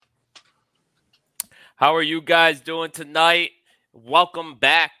How are you guys doing tonight? Welcome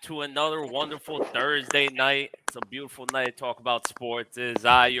back to another wonderful Thursday night. It's a beautiful night to talk about sports. It is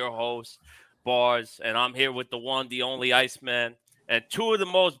I, your host, Bars, and I'm here with the one, the only Iceman, and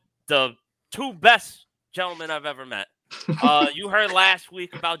the two best gentlemen I've ever met. You heard last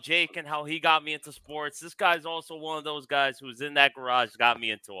week about Jake and how he got me into sports. This guy's also one of those guys who's in that garage got me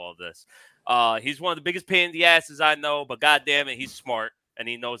into all this. He's one of the biggest pain in the asses I know, but god damn it, he's smart and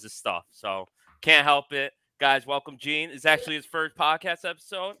he knows his stuff. So can't help it. Guys, welcome Gene. It's actually his first podcast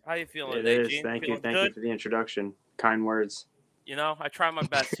episode. How you feeling It today, is. Gene? Thank you. Feeling Thank good? you for the introduction. Kind words. You know, I try my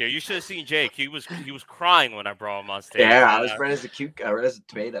best here. You should have seen Jake. He was crying when I brought him on stage. Yeah, I was red as a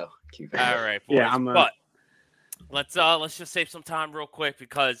tomato. All right, boys. Yeah, but let's just save some time real quick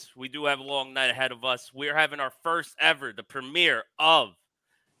because we do have a long night ahead of us. We're having our first ever, the premiere of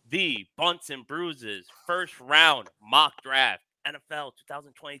the Bunts and Bruises first round mock draft. NFL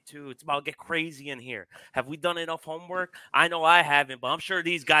 2022. It's about to get crazy in here. Have we done enough homework? I know I haven't, but I'm sure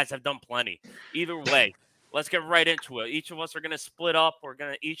these guys have done plenty. Either way, let's get right into it. Each of us are going to split up. We're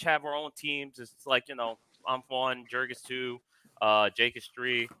going to each have our own teams. It's like, I'm 1, Jerg is 2, Jake is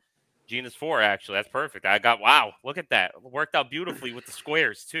 3, Gene is 4, actually. That's perfect. Wow, look at that. It worked out beautifully with the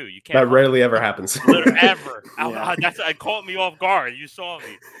squares, too. You can't. That rarely ever happens. Literally ever. Yeah. It caught me off guard. You saw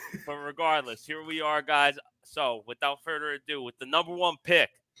me. But regardless, here we are, guys. So, without further ado, with the number 1 pick,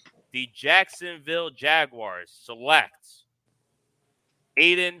 the Jacksonville Jaguars selects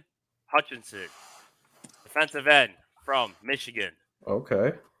Aiden Hutchinson, defensive end from Michigan.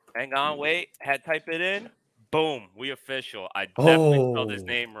 Okay. Hang on, wait. Had type it in. Boom. We official. I definitely spelled his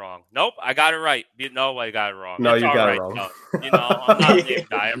name wrong. Nope, I got it right. No, I got it wrong. No, It's you all got right, it wrong. though. I'm not a name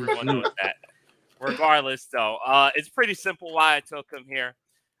guy. Everyone knows that. Regardless, though, it's pretty simple why I took him here.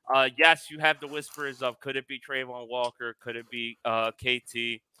 Yes, you have the whispers of could it be Trayvon Walker? Could it be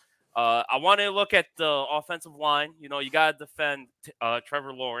KT? I want to look at the offensive line. You got to defend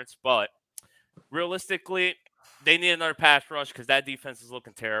Trevor Lawrence, but realistically, they need another pass rush because that defense is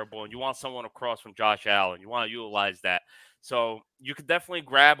looking terrible, and you want someone across from Josh Allen. You want to utilize that. So you could definitely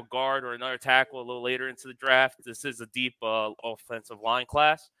grab a guard or another tackle a little later into the draft. This is a deep offensive line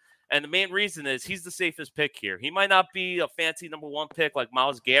class. And the main reason is he's the safest pick here. He might not be a fancy number 1 pick like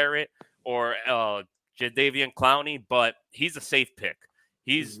Myles Garrett or Jadeveon Clowney, but he's a safe pick.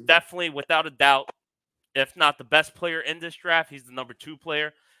 He's definitely, without a doubt, if not the best player in this draft, he's the number 2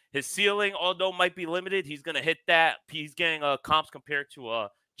 player. His ceiling, although might be limited, he's going to hit that. He's getting comps compared to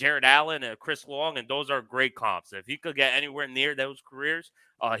Jared Allen and Chris Long, and those are great comps. If he could get anywhere near those careers,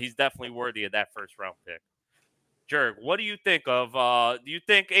 he's definitely worthy of that first-round pick. Jerg, what do you think of? Do you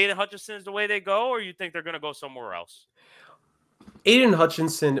think Aiden Hutchinson is the way they go, or you think they're going to go somewhere else? Aiden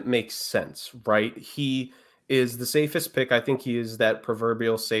Hutchinson makes sense, right? He is the safest pick. I think he is that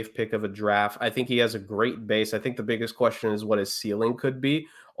proverbial safe pick of a draft. I think he has a great base. I think the biggest question is what his ceiling could be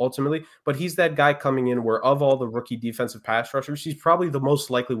ultimately. But he's that guy coming in where of all the rookie defensive pass rushers, he's probably the most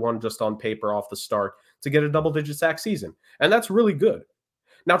likely one just on paper off the start to get a double-digit sack season. And that's really good.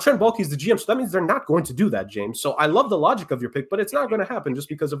 Now, Trent Baalke's the GM, so that means they're not going to do that, James. So I love the logic of your pick, but it's not going to happen just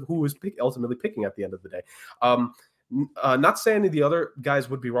because of who is ultimately picking at the end of the day. Not saying any of the other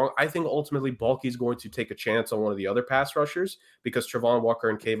guys would be wrong. I think ultimately Baalke's going to take a chance on one of the other pass rushers because Trevon Walker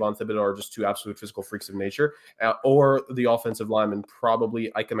and Kayvon Thibodeau are just two absolute physical freaks of nature, or the offensive lineman,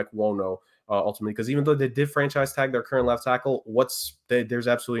 probably Ike Ekwonu, ultimately, because even though they did franchise tag their current left tackle, there's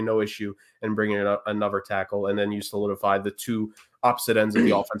absolutely no issue in bringing in another tackle, and then you solidify the two opposite ends of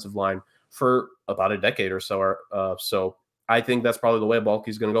the offensive line for about a decade or so. So I think that's probably the way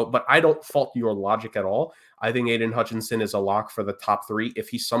Baalke's going to go, but I don't fault your logic at all. I think Aiden Hutchinson is a lock for the top 3. If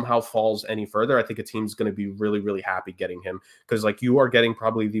he somehow falls any further, I think a team's going to be really, really happy getting him because you are getting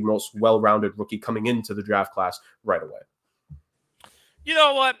probably the most well-rounded rookie coming into the draft class right away. You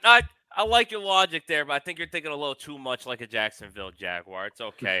know what? I like your logic there, but I think you're thinking a little too much like a Jacksonville Jaguar. It's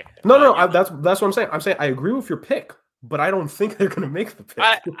okay. No, that's what I'm saying. I'm saying I agree with your pick, but I don't think they're going to make the pick.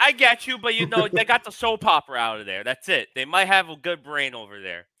 I get you, but they got the soap opera out of there. That's it. They might have a good brain over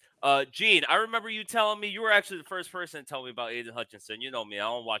there. Gene, I remember you telling me you were actually the first person to tell me about Aiden Hutchinson. You know me, I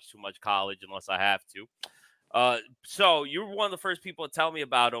don't watch too much college unless I have to. So you were one of the first people to tell me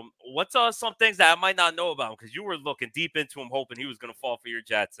about him. What's some things that I might not know about him? Because you were looking deep into him, hoping he was going to fall for your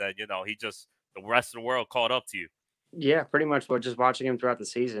Jets, and the rest of the world caught up to you. Yeah, pretty much. But just watching him throughout the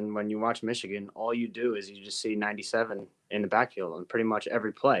season, when you watch Michigan, all you do is you just see 97 in the backfield on pretty much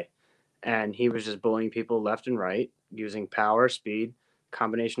every play. And he was just bullying people left and right, using power, speed,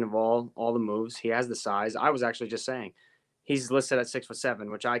 combination of all the moves. He has the size. I was actually just saying he's listed at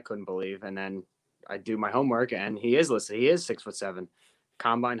 6'7", which I couldn't believe. And then I do my homework, and he is listed. He is 6'7".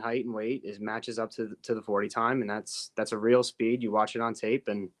 combine height and weight matches up to the 40 time, and that's a real speed. You watch it on tape,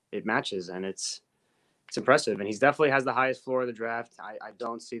 and it matches, and it's impressive. And he's definitely has the highest floor of the draft. I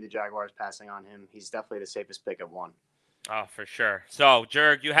don't see the Jaguars passing on him. He's definitely the safest pick at 1. Oh, for sure. So,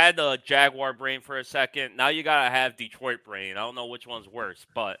 Jerg, you had the Jaguar brain for a second. Now you got to have Detroit brain. I don't know which one's worse,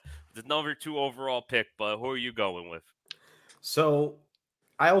 but the number 2 overall pick, but who are you going with? So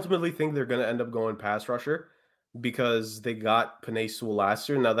I ultimately think they're going to end up going pass rusher because they got Penei Sewell last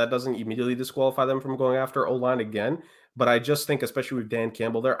year. Now, that doesn't immediately disqualify them from going after O-line again, but I just think, especially with Dan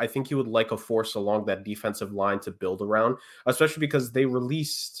Campbell there, I think he would like a force along that defensive line to build around, especially because they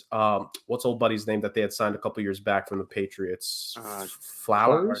released, what's old buddy's name that they had signed a couple years back from the Patriots?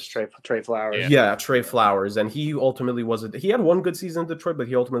 Flowers? Trey Flowers. Yeah, Trey Flowers. And he ultimately he had one good season in Detroit, but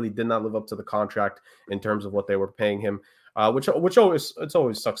he ultimately did not live up to the contract in terms of what they were paying him. Which always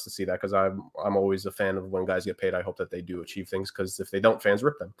sucks to see that, because I'm always a fan of when guys get paid. I hope that they do achieve things, because if they don't, fans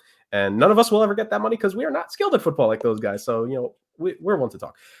rip them, and none of us will ever get that money because we are not skilled at football like those guys. So we're one to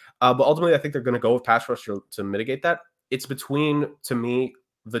talk. But ultimately, I think they're going to go with pass rush to mitigate that. It's between, to me,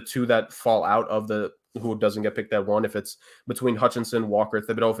 the two that fall out of the who doesn't get picked at 1. If it's between Hutchinson, Walker,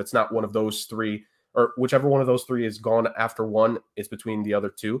 Thibodeau, if it's not one of those 3, or whichever one of those 3 is gone after 1, it's between the other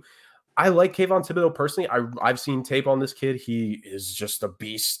 2. I like Kayvon Thibodeau personally. I've seen tape on this kid. He is just a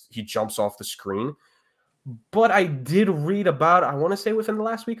beast. He jumps off the screen. But I did read about, I want to say within the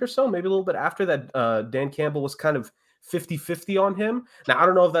last week or so, maybe a little bit after that, Dan Campbell was kind of 50-50 on him. Now, I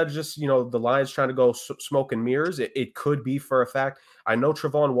don't know if that's just, the Lions trying to go smoke and mirrors. It could be for a fact. I know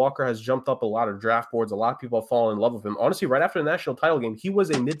Travon Walker has jumped up a lot of draft boards. A lot of people have fallen in love with him. Honestly, right after the national title game, he was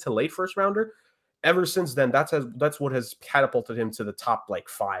a mid to late first rounder. Ever since then, that's what has catapulted him to the top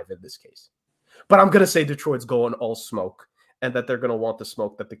 5 in this case. But I'm going to say Detroit's going all smoke, and that they're going to want the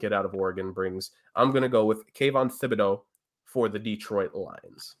smoke that the kid out of Oregon brings. I'm going to go with Kayvon Thibodeau for the Detroit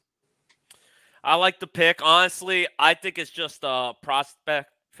Lions. I like the pick. Honestly, I think it's just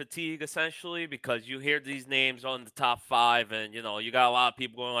prospect fatigue, essentially, because you hear these names on the top 5, and, you got a lot of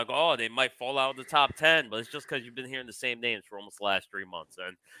people going like, oh, they might fall out of the top 10, but it's just because you've been hearing the same names for almost the last 3 months.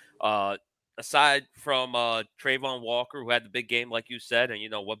 And, aside from Travon Walker, who had the big game, like you said, and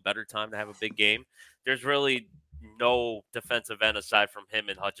what better time to have a big game? There's really no defensive end aside from him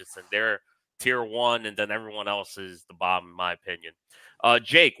and Hutchinson. They're tier 1, and then everyone else is the bottom, in my opinion.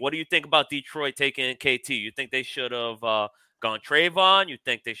 Jake, what do you think about Detroit taking KT? You think they should have gone Travon? You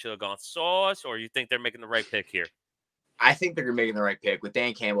think they should have gone Sauce? Or you think they're making the right pick here? I think they're making the right pick with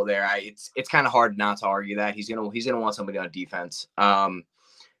Dan Campbell there. It's kind of hard not to argue that he's gonna want somebody on defense.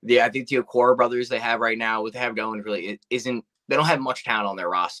 I think the Okoro brothers they have right now, what they have going really isn't. They don't have much talent on their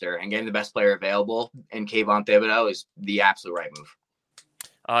roster, and getting the best player available and Kayvon Thibodeau is the absolute right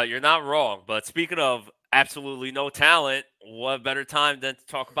move. You're not wrong, but speaking of absolutely no talent, what better time than to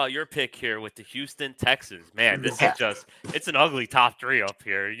talk about your pick here with the Houston Texans? Man, this is it's an ugly top 3 up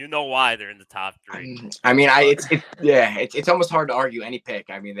here. You know why they're in the top 3. I mean, it's almost hard to argue any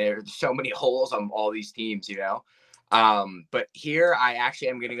pick. I mean, there's so many holes on all these teams, But here I actually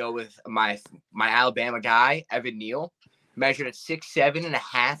am going to go with my Alabama guy, Evan Neal, measured at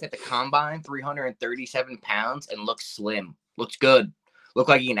 6'7.5" at the combine, 337 pounds, and looks slim. Looks good. Look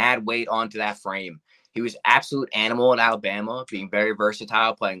like he can add weight onto that frame. He was absolute animal at Alabama, being very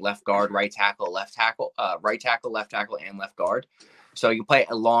versatile, playing left guard, right tackle, left tackle, and left guard. So you can play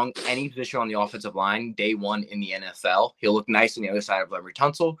along any position on the offensive line day 1 in the NFL. He'll look nice on the other side of Larry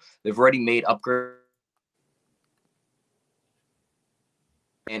Tunsil. They've already made upgrades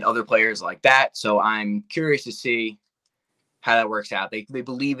and other players like that. So I'm curious to see how that works out. They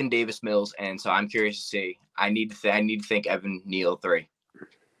believe in Davis Mills, and so I'm curious to see. I need to think Evan Neal 3.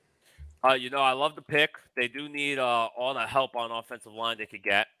 I love the pick. They do need all the help on offensive line they could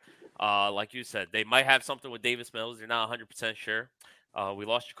get. Like you said, they might have something with Davis Mills. They're not 100% sure. We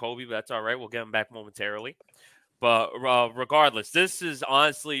lost Jacoby, but that's all right. We'll get him back momentarily. But regardless, this is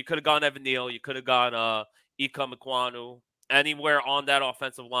honestly, you could have gone Evan Neal. You could have gone Ika Mekwonu. Anywhere on that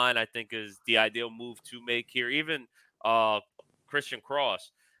offensive line, I think, is the ideal move to make here. Even Christian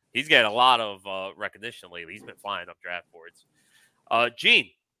Cross, he's getting a lot of recognition lately. He's been flying up draft boards. Gene,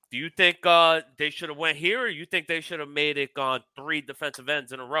 do you think they should have went here, or you think they should have made it gone 3 defensive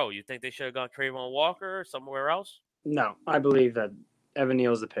ends in a row? You think they should have gone Travon Walker or somewhere else? No, I believe that Evan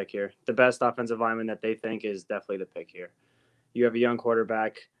Neal is the pick here. The best offensive lineman that they think is definitely the pick here. You have a young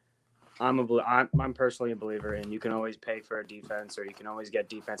quarterback. I'm personally a believer in you can always pay for a defense, or you can always get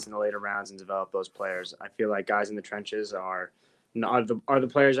defense in the later rounds and develop those players. I feel like guys in the trenches are the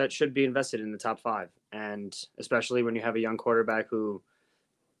players that should be invested in the top 5, and especially when you have a young quarterback who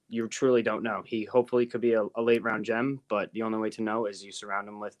you truly don't know. He hopefully could be a late round gem, but the only way to know is you surround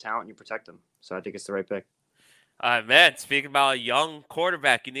him with talent and you protect him. So I think it's the right pick. Man, speaking about a young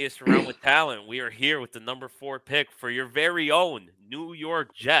quarterback you need to surround with talent, we are here with the number 4 pick for your very own New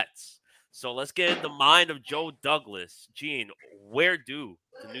York Jets. So let's get in the mind of Joe Douglas. Gene, where do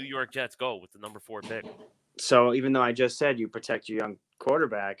the New York Jets go with the number 4 pick? So even though I just said you protect your young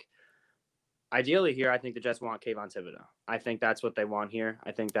quarterback, ideally here, I think the Jets want Kayvon Thibodeau. I think that's what they want here.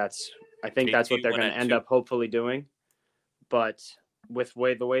 I think that's what they're going to end up hopefully doing. But with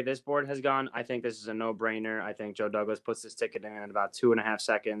the way this board has gone, I think this is a no-brainer. I think Joe Douglas puts this ticket in about 2.5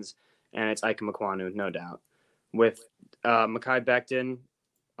 seconds, and it's Ike Ekwonu, no doubt. With Mekhi Becton,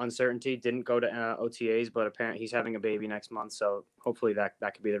 uncertainty, didn't go to OTAs, but apparently he's having a baby next month, so hopefully that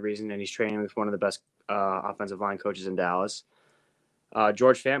could be the reason, and he's training with one of the best offensive line coaches in Dallas.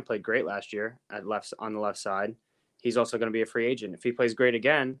 George Fant played great last year on the left side. He's also going to be a free agent. If he plays great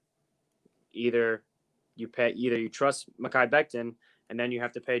again, either you trust Mekhi Becton, and then you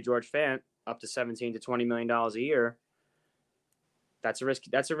have to pay George Fant up to $17 to $20 million a year. That's a risk.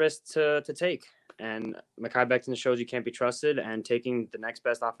 That's a risk to take. And Mekhi Becton shows you can't be trusted. And taking the next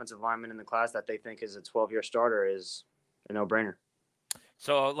best offensive lineman in the class that they think is a 12-year starter is a no-brainer.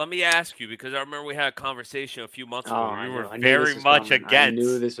 So let me ask you, because I remember we had a conversation a few months ago. You were I very much against I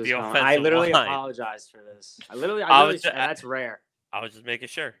knew this was the coming. offensive I literally line. apologized for this. That's rare. I was just making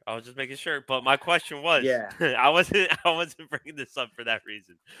sure. But my question was, Yeah. I wasn't bringing this up for that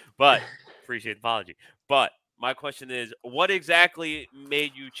reason. But appreciate the apology. But my question is, what exactly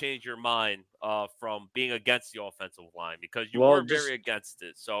made you change your mind from being against the offensive line? Because you were very against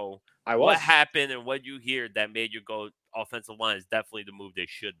it. So what happened and what you hear that made you go offensive line is definitely the move they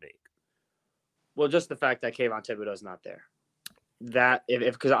should make? Well, just the fact that Kayvon Thibodeau is not there. That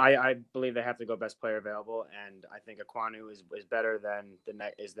because I believe they have to go best player available, and I think Ekwonu is better than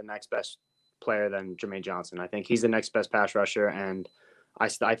the next best player than Jermaine Johnson. I think he's the next best pass rusher, and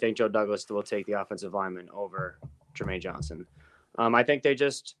I think Joe Douglas will take the offensive lineman over Jermaine Johnson. I think they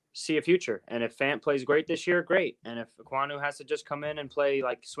just see a future, and if Fant plays great this year, great. And if Ekwonu has to just come in and play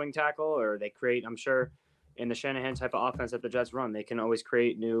like swing tackle, or they create, I'm sure in the Shanahan type of offense that the Jets run, they can always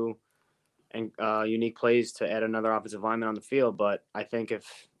create new and unique plays to add another offensive lineman on the field. But I think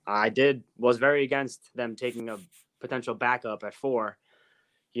if was very against them taking a potential backup at 4,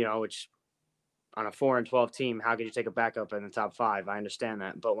 which on a 4-12 team, how could you take a backup in the top 5? I understand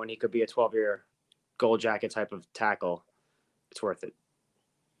that. But when he could be a 12-year gold jacket type of tackle, it's worth it.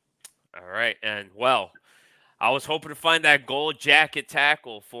 All right. And well, I was hoping to find that gold jacket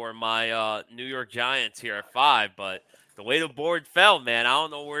tackle for my New York Giants here at 5, but the way the board fell, man, I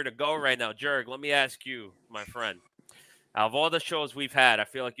don't know where to go right now. Jerg, let me ask you, my friend. Out of all the shows we've had, I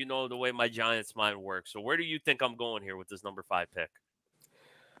feel like you know the way my Giants mind works. So where do you think I'm going here with this number 5 pick?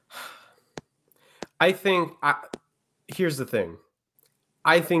 I think here's the thing.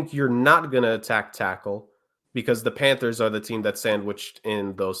 I think you're not going to attack tackle because the Panthers are the team that's sandwiched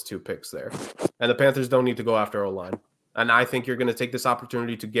in those 2 picks there. And the Panthers don't need to go after O-line. And I think you're going to take this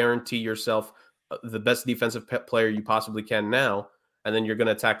opportunity to guarantee yourself the best defensive player you possibly can now, and then you're going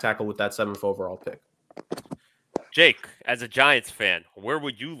to attack tackle with that 7th overall pick. Jake, as a Giants fan, where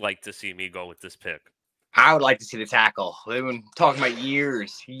would you like to see me go with this pick? I would like to see the tackle. They've been talking about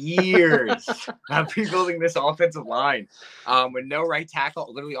years of rebuilding this offensive line. With no right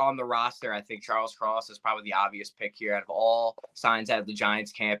tackle literally on the roster, I think Charles Cross is probably the obvious pick here out of all signs out of the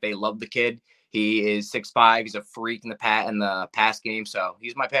Giants camp. They love the kid. He is 6'5". He's a freak in the pass game, so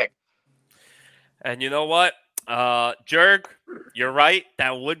he's my pick. And you know what? Jerg, you're right.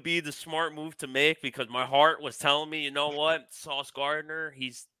 That would be the smart move to make because my heart was telling me, you know what? Sauce Gardner,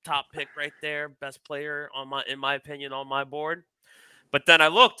 he's top pick right there, best player in my opinion, on my board. But then I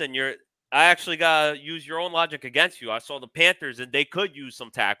looked and I actually got to use your own logic against you. I saw the Panthers and they could use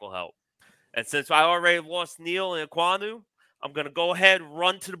some tackle help. And since I already lost Neal and Ekwonu, I'm going to go ahead,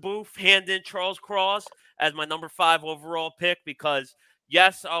 run to the booth, hand in Charles Cross as my number 5 overall pick because,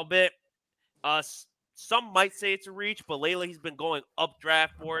 yes, I'll bet some might say it's a reach, but lately he's been going up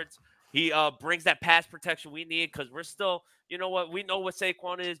draft boards. He brings that pass protection we need because we're still, you know what, we know what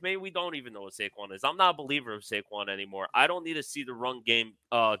Saquon is. Maybe we don't even know what Saquon is. I'm not a believer of Saquon anymore. I don't need to see the run game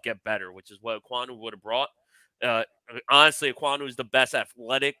get better, which is what Ekwonu would have brought. Honestly, Ekwonu is the best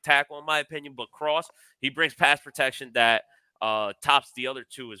athletic tackle in my opinion, but Cross, he brings pass protection that tops the other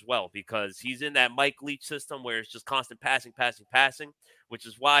 2 as well because he's in that Mike Leach system where it's just constant passing, which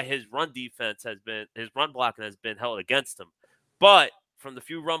is why his run blocking has been held against him. But from the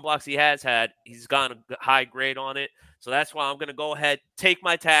few run blocks he has had, he's gotten a high grade on it. So that's why I'm going to go ahead, take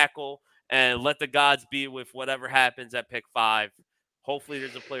my tackle, and let the gods be with whatever happens at pick 5. Hopefully,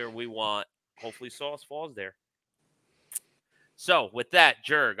 there's a player we want. Hopefully, Sauce falls there. So, with that,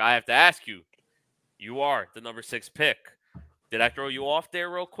 Jerg, I have to ask you. You are the number 6 pick. Did I throw you off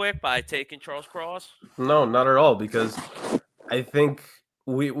there real quick by taking Charles Cross? No, not at all, because I think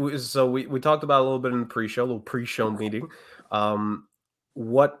we talked about a little bit in the a little pre-show meeting.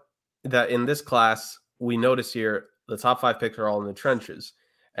 What that in this class we notice here, the top 5 picks are all in the trenches,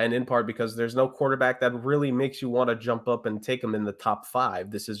 and in part because there's no quarterback that really makes you want to jump up and take them in the top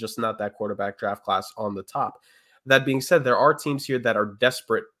 5. This is just not that quarterback draft class on the top. That being said, there are teams here that are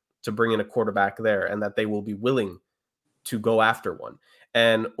desperate to bring in a quarterback there, and that they will be willing to go after one.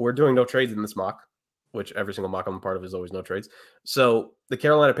 And we're doing no trades in this mock, which every single mock I'm a part of is always no trades. So the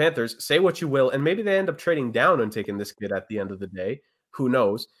Carolina Panthers, say what you will, and maybe they end up trading down and taking this kid at the end of the day. Who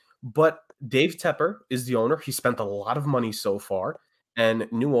knows? But Dave Tepper is the owner. He spent a lot of money so far, and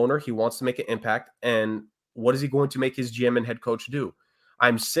new owner, he wants to make an impact. And what is he going to make his GM and head coach do?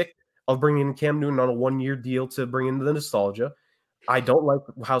 I'm sick of bringing in Cam Newton on a 1-year deal to bring in the nostalgia. I don't like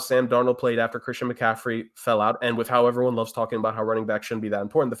how Sam Darnold played after Christian McCaffrey fell out, and with how everyone loves talking about how running back shouldn't be that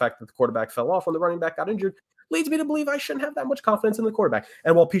important, the fact that the quarterback fell off when the running back got injured leads me to believe I shouldn't have that much confidence in the quarterback.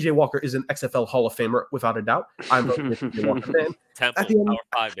 And while PJ Walker is an XFL Hall of Famer, without a doubt, I'm a PJ Walker fan. Temple, Power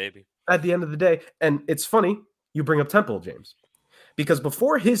 5, baby. At the end of the day, and it's funny you bring up Temple, James, because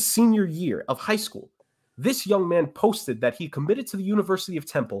before his senior year of high school, this young man posted that he committed to the University of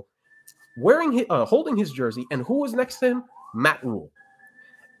Temple, holding his jersey, and who was next to him? Matt Rule.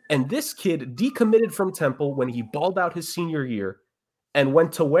 And this kid decommitted from Temple when he balled out his senior year and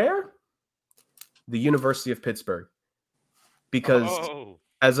went to where? The University of Pittsburgh. Because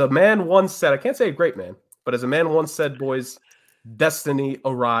as a man once said, I can't say a great man, but as a man once said, boys, destiny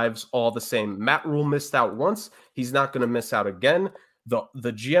arrives all the same. Matt Rule missed out once. He's not going to miss out again. The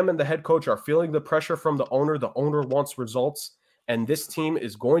GM and the head coach are feeling the pressure from the owner. The owner wants results. And this team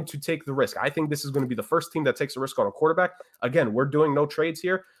is going to take the risk. I think this is going to be the first team that takes a risk on a quarterback. Again, we're doing no trades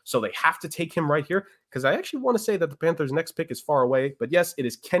here, so they have to take him right here, because I actually want to say that the Panthers' next pick is far away. But yes, it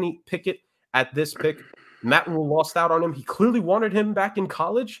is Kenny Pickett at this pick. Matt Rule lost out on him. He clearly wanted him back in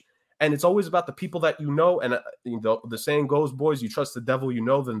college, and it's always about the people that you know. And the saying goes, boys, you trust the devil you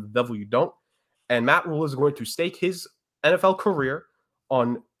know than the devil you don't. And Matt Rule is going to stake his NFL career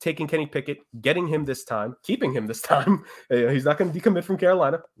on taking Kenny Pickett, getting him this time, keeping him this time. He's not going to decommit from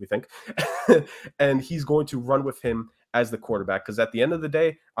Carolina, we think. And he's going to run with him as the quarterback. Because at the end of the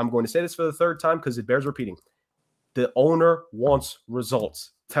day, I'm going to say this for the 3rd time because it bears repeating. The owner wants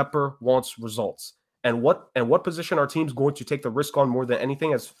results. Tepper wants results. And what position are teams going to take the risk on more than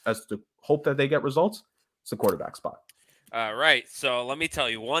anything as to hope that they get results? It's the quarterback spot. All right, so let me tell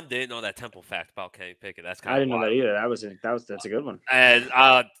you, one didn't know that Temple fact about Kenny Pickett. That's kind I of didn't know that either. That's a good one. And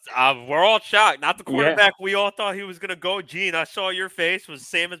we're all shocked. Not the quarterback we all thought he was gonna go. Gene, I saw your face was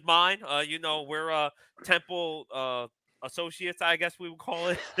same as mine. We're Temple associates, I guess we would call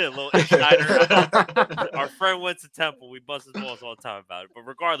it. A little insider. Our friend went to Temple. We bust his balls all the time about it. But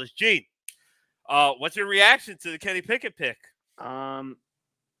regardless, Gene, what's your reaction to the Kenny Pickett pick?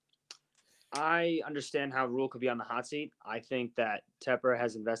 I understand how Rule could be on the hot seat. I think that Tepper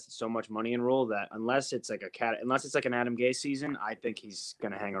has invested so much money in Rule that unless it's like an Adam Gase season, I think he's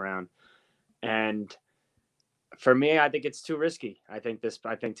going to hang around. And for me, I think it's too risky. I think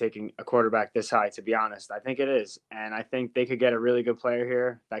taking a quarterback this high, to be honest, I think it is. And I think they could get a really good player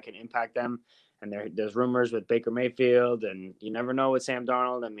here that can impact them. And there's rumors with Baker Mayfield, and you never know with Sam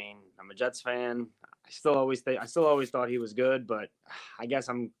Darnold. I mean, I'm a Jets fan. I still always thought he was good, but I guess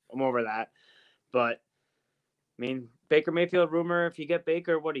I'm over that. But I mean, Baker Mayfield rumor. If you get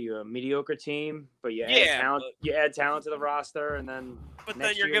Baker, what are you, a mediocre team? But you add talent to the roster, and then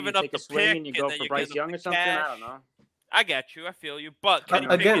you're giving up the pick, and you go for Bryce Young or something. Cash. I don't know. I get you. I feel you. But Kenny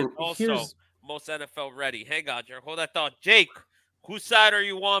Pickett also most NFL ready. Hang on, Jared. Hold that thought. Jake, whose side are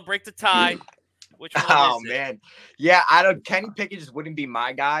you on? Break the tie. Which one is it? Yeah, Kenny Pickett just wouldn't be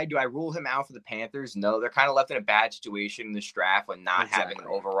my guy. Do I rule him out for the Panthers? No, they're kind of left in a bad situation in this draft with not having an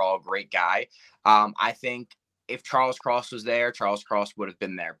overall great guy. I think if Charles Cross was there, Charles Cross would have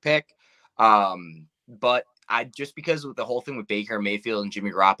been their pick. But just because of the whole thing with Baker Mayfield and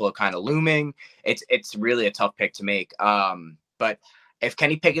Jimmy Garoppolo kind of looming, it's really a tough pick to make. But if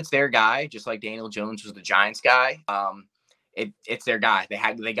Kenny Pickett's their guy, just like Daniel Jones was the Giants guy, it's their guy.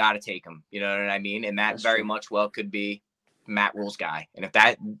 They got to take him. You know what I mean? And that very much well could be Matt Rule's guy. And if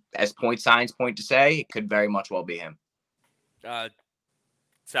that, as signs point to say, it could very much well be him.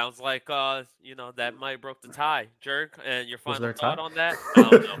 Sounds like that might broke the tie, Jerk. And your final thought on that?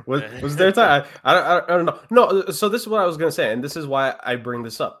 Was there a tie? I don't know. No. So this is what I was going to say, and this is why I bring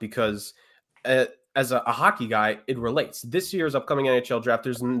this up, because as a hockey guy, it relates. This year's upcoming NHL draft,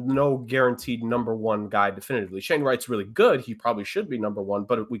 there's no guaranteed number one guy definitively. Shane Wright's really good. He probably should be number one,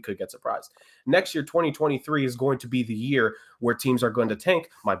 but we could get surprised. Next year, 2023, is going to be the year where teams are going to tank.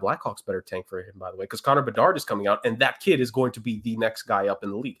 My Blackhawks better tank for him, by the way, because Connor Bedard is coming out, and that kid is going to be the next guy up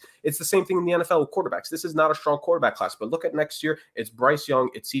in the league. It's the same thing in the NFL with quarterbacks. This is not a strong quarterback class, but look at next year. It's Bryce Young,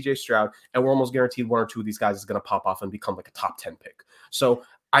 it's CJ Stroud, and we're almost guaranteed one or two of these guys is going to pop off and become like a top 10 pick. So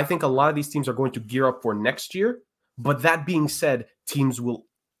I think a lot of these teams are going to gear up for next year. But that being said, teams will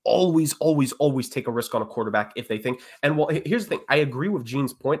always take a risk on a quarterback if they think. And well, here's the thing. I agree with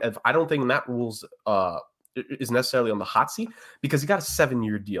Gene's point of I don't think Matt Rule's is necessarily on the hot seat because he got a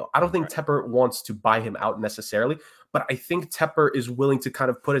 7-year deal. I don't think Tepper wants to buy him out necessarily, but I think Tepper is willing to kind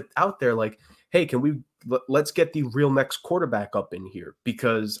of put it out there like, hey, let's get the real next quarterback up in here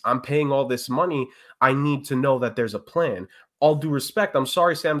because I'm paying all this money. I need to know that there's a plan. All due respect, I'm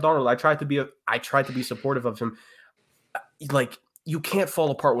sorry, Sam Darnold. I tried to be supportive of him. Like, you can't fall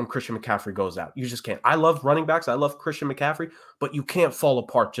apart when Christian McCaffrey goes out. You just can't. I love running backs. I love Christian McCaffrey, but you can't fall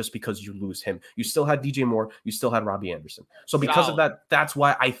apart just because you lose him. You still had DJ Moore. You still had Robbie Anderson. So because of that, that's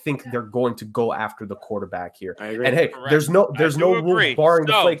why I think they're going to go after the quarterback here. I agree. And hey, there's no rule barring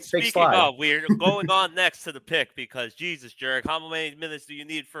the fake slide. We're going on next to the pick because Jesus, Jarek, how many minutes do you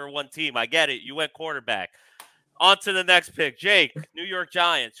need for one team? I get it. You went quarterback. On to the next pick. Jake, New York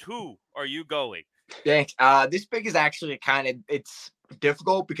Giants. Who are you going? Thanks. This pick is actually it's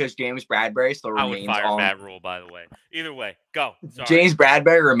difficult because James Bradbury still remains on. I would fire Matt Rule, by the way. Either way, go. Sorry. James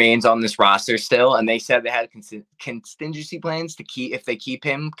Bradbury remains on this roster still, and they said they had contingency plans to if they keep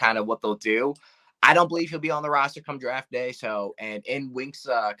him, kind of what they'll do. I don't believe he'll be on the roster come draft day. So, and in Wink's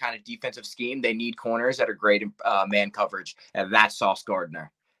kind of defensive scheme, they need corners that are great in man coverage, and that's Sauce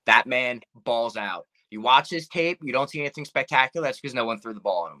Gardner. That man balls out. You watch his tape, you don't see anything spectacular. That's because no one threw the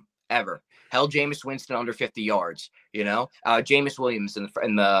ball at him ever. Held Jameis Winston under 50 yards. Jameis Williams in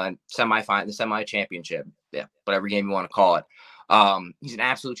the semi-championship. Yeah, whatever game you want to call it. He's an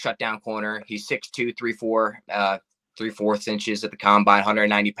absolute shutdown corner. He's 6'2", 3/4 inches at the combine,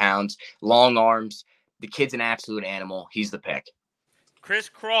 190 pounds, long arms. The kid's an absolute animal. He's the pick.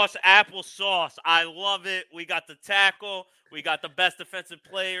 Crisscross applesauce. I love it. We got the tackle. We got the best defensive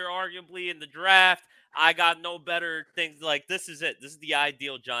player, arguably, in the draft. I got no better things. Like, this is it. This is the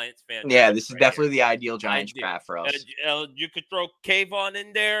ideal Giants fan. Yeah, this is definitely the ideal Giants draft for us. You could throw Kayvon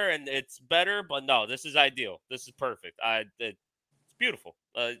in there, and it's better. But no, this is ideal. This is perfect. It's beautiful.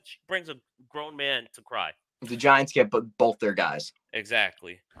 It brings a grown man to cry. The Giants get both their guys.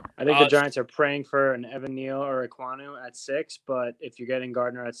 Exactly. I think the Giants are praying for an Evan Neal or a Ekwonu at 6, but if you're getting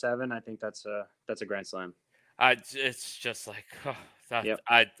Gardner at 7, I think that's a grand slam. It's just like,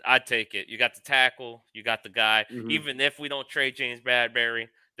 I'd take it. You got the tackle, you got the guy. Mm-hmm. Even if we don't trade James Bradbury,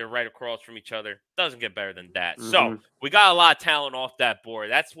 they're right across from each other. Doesn't get better than that. Mm-hmm. So we got a lot of talent off that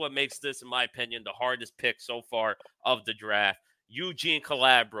board. That's what makes this, in my opinion, the hardest pick so far of the draft. Eugene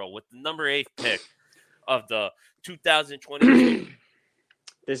Calabro with the number 8 pick of the 2022.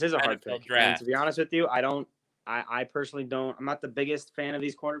 This is a hard pick. Draft. And to be honest with you, I personally don't. I'm not the biggest fan of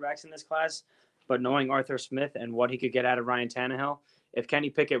these quarterbacks in this class. But knowing Arthur Smith and what he could get out of Ryan Tannehill, if Kenny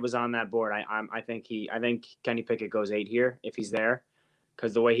Pickett was on that board, I think Kenny Pickett goes 8 here if he's there,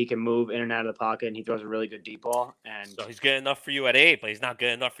 because the way he can move in and out of the pocket and he throws a really good deep ball. And so he's good enough for you at 8, but he's not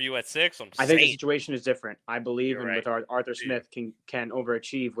good enough for you at 6. I think the situation is different. I believe with Arthur Smith can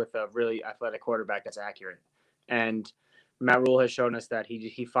overachieve with a really athletic quarterback that's accurate. And Matt Rule has shown us that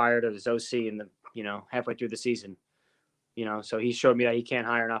he fired his OC in the halfway through the season. So he showed me that he can't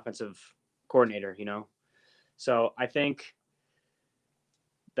hire an offensive coordinator, So I think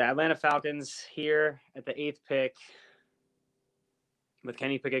the Atlanta Falcons here at the 8th pick with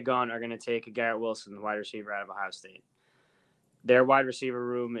Kenny Pickett gone are going to take Garrett Wilson, the wide receiver out of Ohio State. Their wide receiver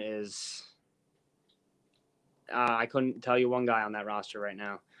room is I couldn't tell you one guy on that roster right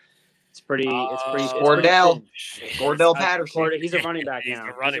now. It's pretty Cordell Patterson. He's a running back now.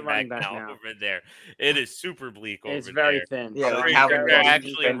 He's a running back now over there. It is super bleak over there. It's very thin. Yeah,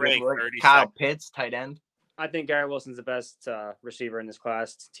 Kyle Pitts, tight end. I think Garrett Wilson's the best receiver in this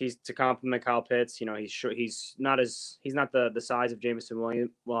class. He's to complement Kyle Pitts. He's not the size of Jameson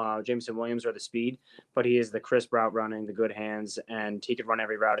Williams or the speed, but he is the crisp route running, the good hands, and he could run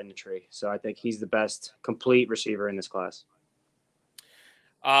every route in the tree. So I think he's the best complete receiver in this class.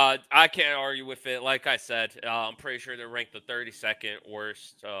 I can't argue with it. Like I said, I'm pretty sure they're ranked the 32nd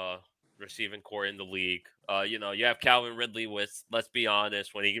worst receiving core in the league. You have Calvin Ridley with, let's be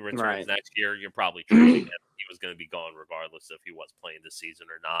honest, when he returns next year, you're probably trading him. He was going to be gone regardless if he was playing this season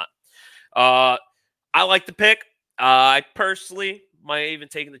or not. I like the pick. I personally might even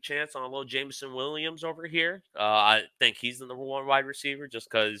taking the chance on a little Jameson Williams over here. I think he's the number 1 wide receiver just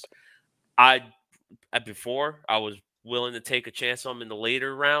because before I was willing to take a chance on him in the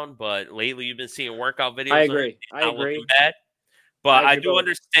later round, but lately you've been seeing workout videos. I agree. Not looking bad. But I do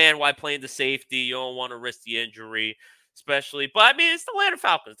understand why playing the safety, you don't want to risk the injury, especially. But I mean, it's the Atlanta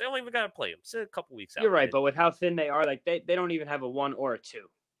Falcons. They don't even got to play him. It's a couple weeks out. You're right, but with how thin they are, like they don't even have a 1 or a 2.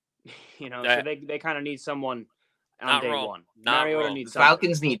 You know, so they kind of need someone on day one. Mariota needs someone.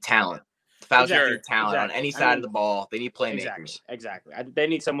 Falcons need talent. The Falcons need talent on any side of the ball. They need playmakers. Exactly. They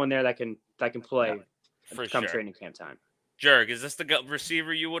need someone there that can play for come training camp time. Jerg, is this the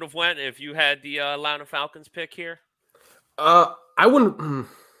receiver you would have went if you had the Atlanta Falcons pick here? I wouldn't.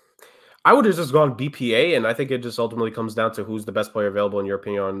 I would have just gone BPA, and I think it just ultimately comes down to who's the best player available in your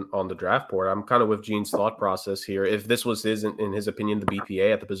opinion on the draft board. I'm kind of with Gene's thought process here. If this was in his opinion, the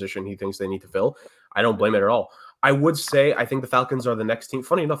BPA at the position he thinks they need to fill, I don't blame it at all. I would say I think the Falcons are the next team.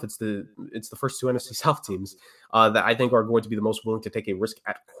 Funny enough, it's the first 2 NFC South teams that I think are going to be the most willing to take a risk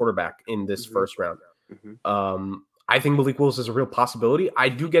at quarterback in this first round. I think Malik Willis is a real possibility. I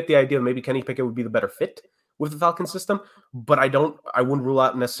do get the idea maybe Kenny Pickett would be the better fit with the Falcons system, but I wouldn't rule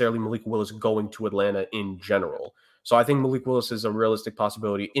out necessarily Malik Willis going to Atlanta in general. So I think Malik Willis is a realistic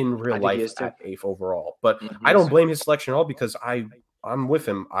possibility in real life at 8th overall. But I don't blame his selection at all because I'm with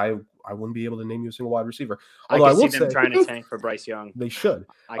him. I wouldn't be able to name you a single wide receiver. Although I will see them trying to tank for Bryce Young. They should.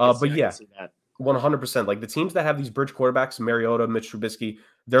 But yeah, 100%. Like the teams that have these bridge quarterbacks, Mariota, Mitch Trubisky,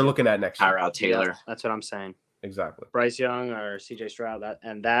 they're looking at next year. Tyrod Taylor. Yeah, that's what I'm saying. Exactly. Bryce Young or CJ Stroud,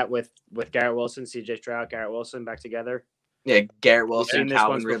 that with Garrett Wilson, CJ Stroud, Garrett Wilson back together. Yeah, Garrett Wilson,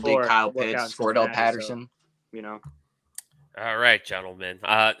 Calvin Ridley, Kyle Pitts, Cordell Patterson. So, All right, gentlemen.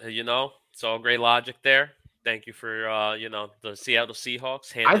 It's all great logic there. Thank you for the Seattle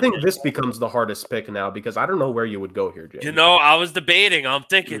Seahawks. I think this becomes the hardest pick now because I don't know where you would go here, Jay. I was debating. I'm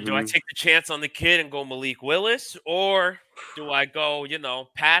thinking, do I take the chance on the kid and go Malik Willis, or do I go,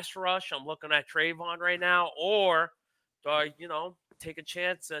 pass rush? I'm looking at Trayvon right now, or do I, take a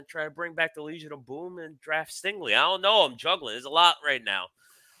chance and try to bring back the Legion of Boom and draft Stingley? I don't know. I'm juggling. There's a lot right now,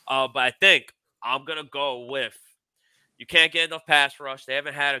 but I think I'm gonna go with. You can't get enough pass rush. They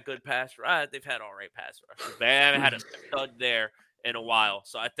haven't had a good pass rush. They've had all right pass rush. They haven't had a stud there in a while.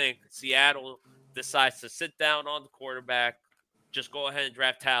 So I think Seattle decides to sit down on the quarterback, just go ahead and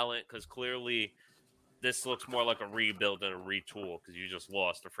draft talent because clearly this looks more like a rebuild than a retool because you just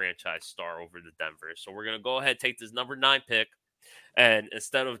lost a franchise star over to Denver. So we're going to go ahead and take this number 9 pick. And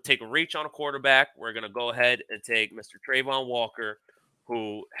instead of take a reach on a quarterback, we're going to go ahead and take Mr. Trayvon Walker,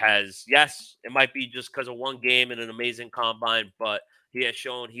 who has, yes, it might be just because of one game and an amazing combine, but he has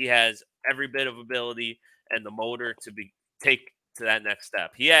shown he has every bit of ability and the motor to take to that next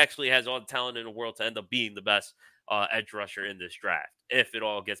step. He actually has all the talent in the world to end up being the best edge rusher in this draft if it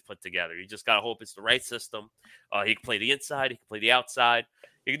all gets put together. You just got to hope it's the right system. He can play the inside. He can play the outside.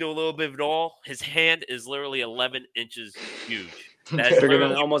 He can do a little bit of it all. His hand is literally 11 inches huge. That's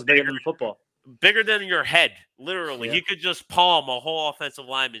almost bigger than football. Bigger than your head, literally. Yeah. He could just palm a whole offensive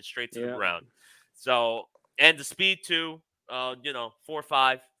lineman straight to the ground. So, and the speed too,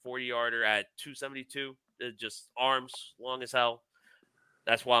 4.5, 40-yarder at 272. Just arms long as hell.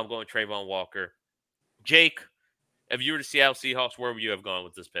 That's why I'm going Trayvon Walker. Jake, if you were the Seattle Seahawks, where would you have gone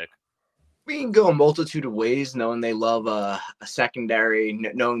with this pick? We can go a multitude of ways, knowing they love a secondary,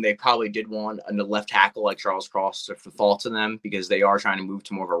 knowing they probably did want a left tackle like Charles Cross for fault to them because they are trying to move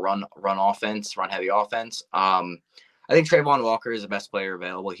to more of a run heavy offense. I think Trayvon Walker is the best player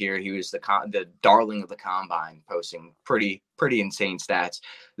available here. He was the darling of the combine, posting pretty insane stats.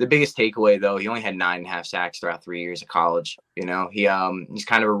 The biggest takeaway, though, he only had 9.5 sacks throughout 3 years of college. He's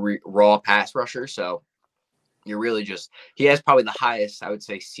kind of a raw pass rusher, so. He has probably the highest, I would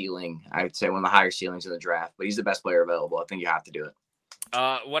say, ceiling. I would say one of the higher ceilings in the draft, but he's the best player available. I think you have to do it.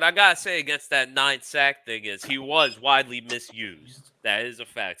 What I got to say against that 9 sack thing is he was widely misused. That is a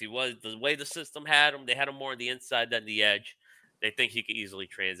fact. He was, the way the system had him, they had him more on the inside than the edge. They think he could easily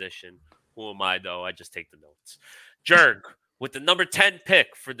transition. Who am I, though? I just take the notes. Jerg, with the number 10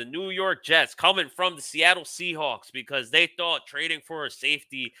 pick for the New York Jets coming from the Seattle Seahawks because they thought trading for a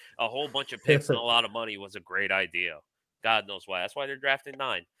safety, a whole bunch of picks and a lot of money was a great idea. God knows why. That's why they're drafting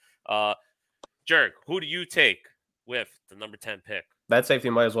 9. Jerg, who do you take with the number 10 pick? That safety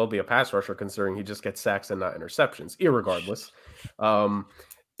might as well be a pass rusher considering he just gets sacks and not interceptions, irregardless.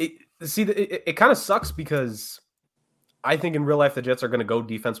 It kind of sucks because I think in real life the Jets are going to go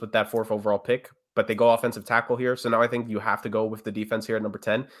defense with that 4th overall pick, but they go offensive tackle here. So now I think you have to go with the defense here at number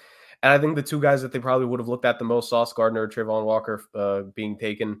 10. And I think the 2 guys that they probably would have looked at the most, Sauce Gardner or Trayvon Walker being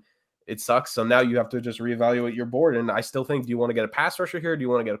taken, it sucks. So now you have to just reevaluate your board. And I still think, do you want to get a pass rusher here? Do you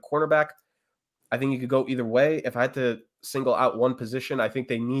want to get a cornerback? I think you could go either way. If I had to single out one position, I think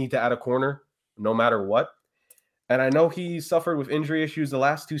they need to add a corner no matter what. And I know he suffered with injury issues the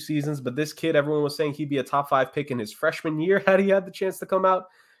last 2 seasons, but this kid, everyone was saying he'd be a top 5 pick in his freshman year had he had the chance to come out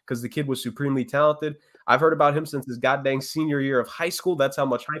because the kid was supremely talented. I've heard about him since his goddamn senior year of high school. That's how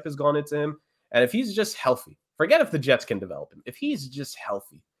much hype has gone into him. And if he's just healthy, forget if the Jets can develop him. If he's just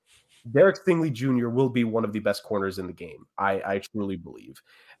healthy, Derek Stingley Jr. will be one of the best corners in the game. I truly believe.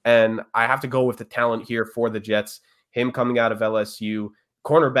 And I have to go with the talent here for the Jets. Him coming out of LSU,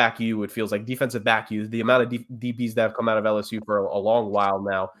 cornerback you, it feels like defensive back you. The amount of DBs that have come out of LSU for a long while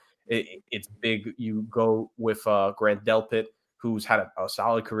now, it's big. You go with Grant Delpit, who's had a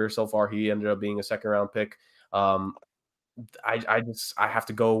solid career so far. He ended up being a second-round pick. I have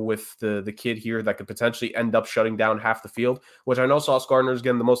to go with the kid here that could potentially end up shutting down half the field, which I know Sauce Gardner is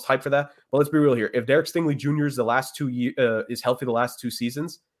getting the most hype for that. But let's be real here. If Derek Stingley Jr. is healthy the last 2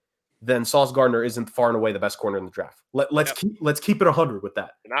 seasons, then Sauce Gardner isn't far and away the best corner in the draft. Let's keep it 100 with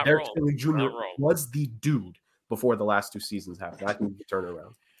that. Derek Stingley Jr. was the dude before the last 2 seasons happened. I can turn it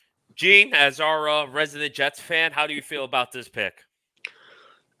around. Gene, as our resident Jets fan, how do you feel about this pick?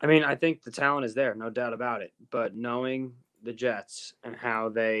 I mean, I think the talent is there, no doubt about it. But knowing the Jets and how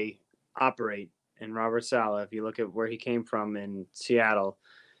they operate, and Robert Saleh, if you look at where he came from in Seattle,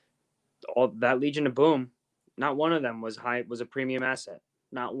 all that Legion of Boom, not one of them was a premium asset.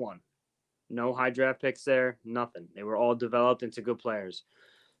 Not one. No high draft picks there, nothing. They were all developed into good players.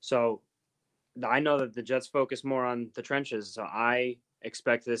 So I know that the Jets focus more on the trenches. So I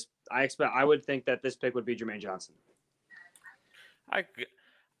would think that this pick would be Jermaine Johnson.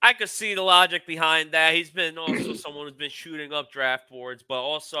 I could see the logic behind that. He's been also someone who's been shooting up draft boards, but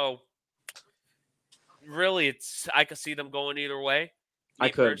also really I could see them going either way. I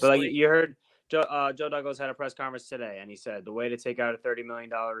could, but like you heard Joe Douglas had a press conference today, and he said the way to take out a $30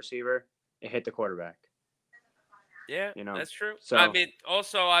 million receiver, it hit the quarterback. Yeah, that's true. So, I mean,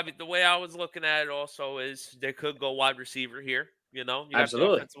 the way I was looking at it also is they could go wide receiver here. You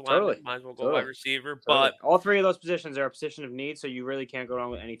absolutely, totally. Might as well go wide receiver. But all 3 of those positions are a position of need, so you really can't go wrong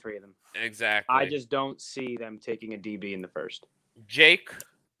with any 3 of them. Exactly. I just don't see them taking a DB in the first. Jake,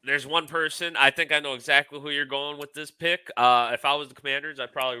 there's one person. I think I know exactly who you're going with this pick. If I was the Commanders,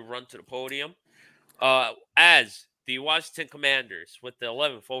 I'd probably run to the podium. As the Washington Commanders with the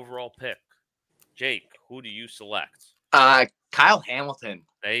 11th overall pick, Jake, who do you select? Kyle Hamilton.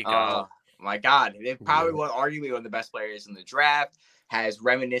 There you go. My God, they probably arguably one of the best players in the draft. Has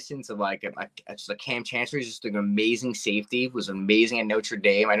reminiscence of just a Cam Chancellor. He's just an amazing safety. Was amazing at Notre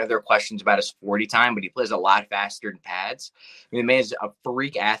Dame. I know there are questions about his 40 time, but he plays a lot faster in pads. I mean, the man is a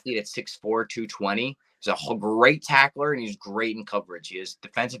freak athlete at 6'4", 220. He's a great tackler, and he's great in coverage. He has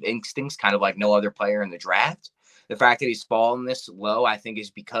defensive instincts, kind of like no other player in the draft. The fact that he's fallen this low, I think,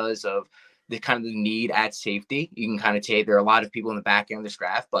 is because of the kind of the need at safety. You can kind of take, there are a lot of people in the back end of this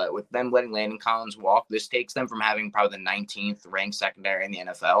draft, but with them letting Landon Collins walk, this takes them from having probably the 19th ranked secondary in the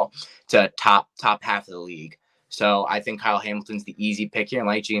NFL to top half of the league. So I think Kyle Hamilton's the easy pick here. And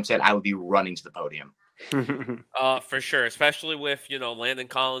like James said, I would be running to the podium. For sure, especially with Landon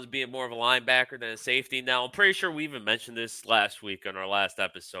Collins being more of a linebacker than a safety. Now, I'm pretty sure we even mentioned this last week on our last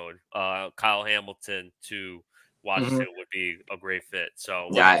episode. Kyle Hamilton to Washington would be a great fit. So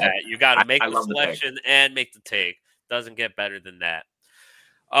you got to make the selection and make the take. Doesn't get better than that.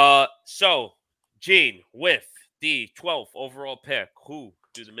 So, Gene, with the 12th overall pick, who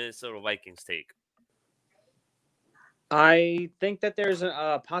do the Minnesota Vikings take? I think that there's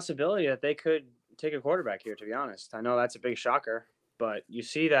a possibility that they could take a quarterback here, to be honest. I know that's a big shocker, but you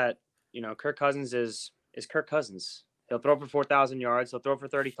see that, Kirk Cousins is Kirk Cousins. He'll throw for 4,000 yards. He'll throw for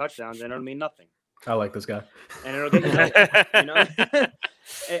 30 touchdowns, and it'll mean nothing. I like this guy. And it'll get you nowhere,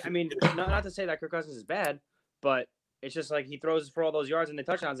 I mean, not to say that Kirk Cousins is bad, but it's just like he throws for all those yards and the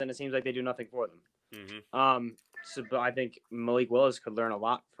touchdowns, and it seems like they do nothing for them. Mm-hmm. But I think Malik Willis could learn a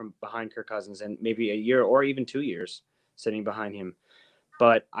lot from behind Kirk Cousins, and maybe a year or even 2 years sitting behind him.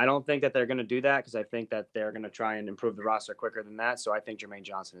 But I don't think that they're going to do that because I think that they're going to try and improve the roster quicker than that. So I think Jermaine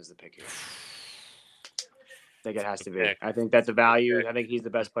Johnson is the pick here. I think it has to be. I think that's a value. I think he's the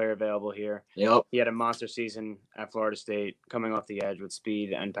best player available here. Yep. He had a monster season at Florida State, coming off the edge with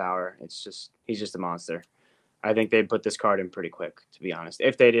speed and power. He's just a monster. I think they'd put this card in pretty quick, to be honest.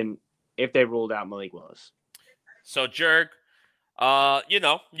 If they ruled out Malik Willis. So, Jerg,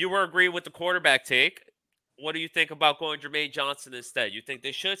 you were agreeing with the quarterback take. What do you think about going Jermaine Johnson instead? You think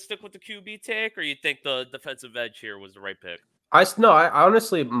they should stick with the QB take, or you think the defensive edge here was the right pick? I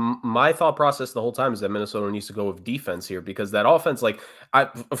honestly, my thought process the whole time is that Minnesota needs to go with defense here because that offense, like,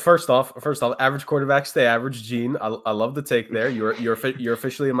 first off, average quarterbacks stay average. Gene, I love the take there. You're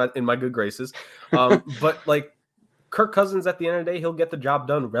officially in my good graces. But like, Kirk Cousins, at the end of the day, he'll get the job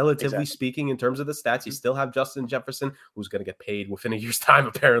done, relatively speaking, in terms of the stats. You still have Justin Jefferson, who's going to get paid within a year's time,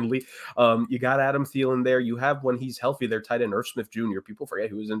 apparently. You got Adam Thielen there. You have, when he's healthy, their tight end, Irv Smith Jr. People forget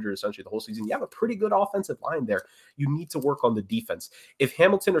he was injured essentially the whole season. You have a pretty good offensive line there. You need to work on the defense. If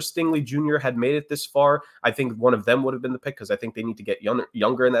Hamilton or Stingley Jr. had made it this far, I think one of them would have been the pick because I think they need to get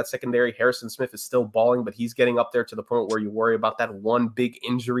younger in that secondary. Harrison Smith is still balling, but he's getting up there to the point where you worry about that one big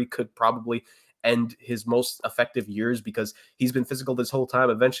injury could probably end his most effective years because he's been physical this whole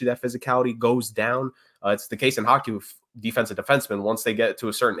time. Eventually that physicality goes down. It's the case in hockey with defensive defensemen. Once they get to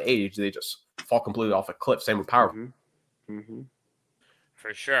a certain age, they just fall completely off a cliff. Same with power.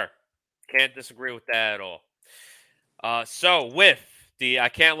 For sure. Can't disagree with that at all. So with the, I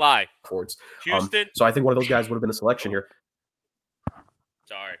can't lie, Forwards. Houston. So I think one of those guys would have been a selection here.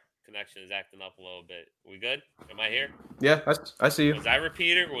 Sorry, connection is acting up a little bit. We good? Am I here? Yeah, I see you. Was I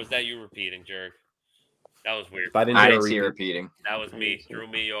repeating or was that you repeating, Jerg? That was weird. I didn't see you repeating. That was me. Threw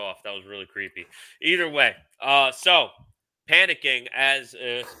me off. That was really creepy. Either way, so panicking as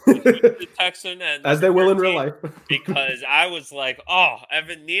the Texan and as they will in real life, because I was like, oh,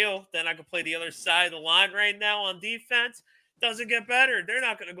 Evan Neal. Then I could play the other side of the line right now on defense. Doesn't get better. They're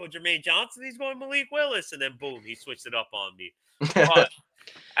not going to go Jermaine Johnson. He's going Malik Willis, and then boom, he switched it up on me. But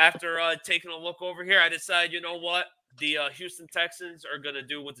after taking a look over here, I decided, you know what? The Houston Texans are going to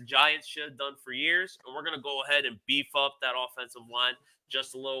do what the Giants should have done for years, and we're going to go ahead and beef up that offensive line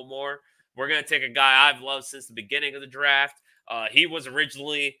just a little more. We're going to take a guy I've loved since the beginning of the draft. He was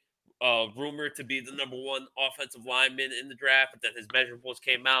originally rumored to be the number one offensive lineman in the draft, but then his measurables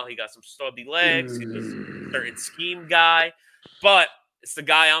came out. He got some stubby legs. He was a certain scheme guy, but it's the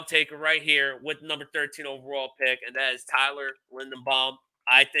guy I'm taking right here with number 13 overall pick, and that is Tyler Linderbaum.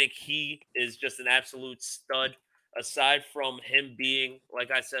 I think he is just an absolute stud. Aside from him being,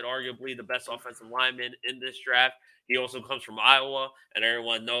 like I said, arguably the best offensive lineman in this draft, he also comes from Iowa, and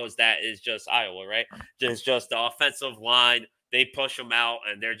everyone knows that is just Iowa, right? It's just the offensive line. They push them out,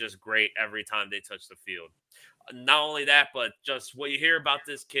 and they're just great every time they touch the field. Not only that, but just what you hear about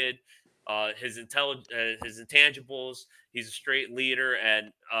this kid, his intangibles. He's a straight leader,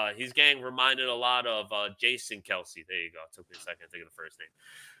 and he's getting reminded a lot of Jason Kelsey. There you go. It took me a second to think of the first name.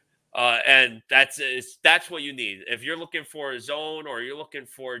 And that's what you need. If you're looking for a zone or you're looking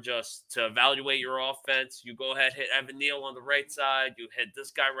for just to evaluate your offense, you go ahead, hit Evan Neal on the right side. You hit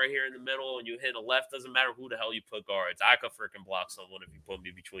this guy right here in the middle, and you hit a left. Doesn't matter who the hell you put guards. I could freaking block someone if you put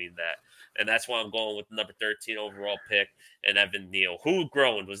me between that. And that's why I'm going with the number 13 overall pick and Evan Neal. Who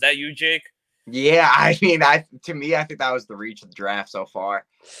groaned? Was that you, Jake? Yeah, I mean, to me, I think that was the reach of the draft so far.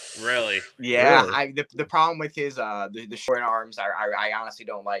 Really? Yeah, really? The problem with his the short arms, I honestly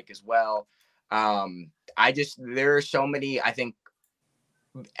don't like as well. There are so many, I think,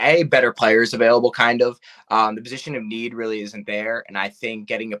 better players available, kind of. The position of need really isn't there, and I think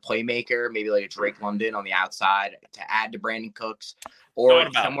getting a playmaker, maybe like a Drake London on the outside to add to Brandon Cooks, or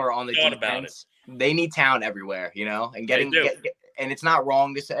somewhere on the defense. They need talent everywhere, you know, and and it's not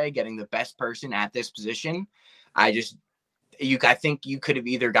wrong to say getting the best person at this position. I think you could have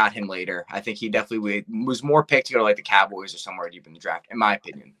either got him later. I think he definitely was more picked to go to like the Cowboys or somewhere deep in the draft, in my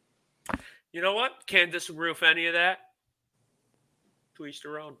opinion. You know what? Can't disagree with any of that. To each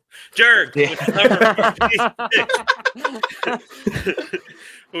their own. Jerg,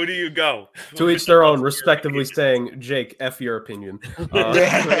 who do you go? To each their own, respectively saying, Jake, F your opinion. All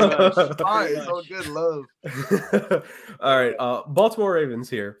right, so good love. All right, Baltimore Ravens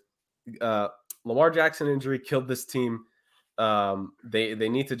here. Lamar Jackson injury killed this team. They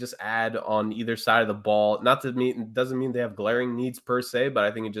need to just add on either side of the ball. Doesn't mean they have glaring needs per se, but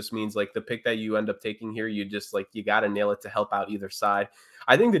I think it just means like the pick that you end up taking here, you got to nail it to help out either side.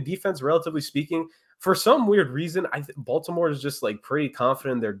 I think the defense, relatively speaking, for some weird reason, Baltimore is just like pretty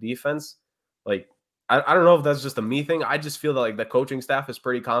confident in their defense. Like, I don't know if that's just a me thing. I just feel that like the coaching staff is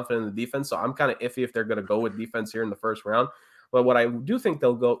pretty confident in the defense. So I'm kind of iffy if they're going to go with defense here in the first round. But what I do think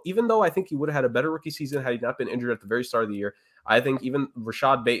they'll go, even though I think he would have had a better rookie season had he not been injured at the very start of the year, I think even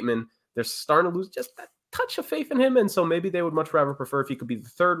Rashad Bateman, they're starting to lose just that touch of faith in him. And so maybe they would much rather prefer if he could be the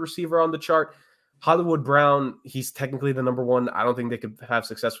third receiver on the chart. Hollywood Brown, he's technically the number one. I don't think they could have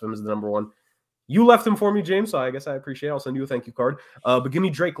success with him as the number one. You left him for me, James, so I guess I appreciate it. I'll send you a thank you card. But give me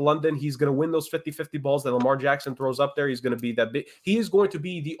Drake London. He's going to win those 50-50 balls that Lamar Jackson throws up there. He's going to be that big. He is going to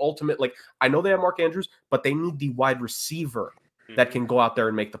be the ultimate. Like, I know they have Mark Andrews, but they need the wide receiver that can go out there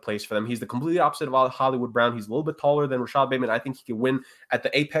and make the plays for them. He's the completely opposite of Hollywood Brown. He's a little bit taller than Rashad Bateman. I think he can win at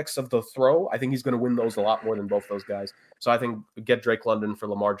the apex of the throw. I think he's going to win those a lot more than both those guys. So I think get Drake London for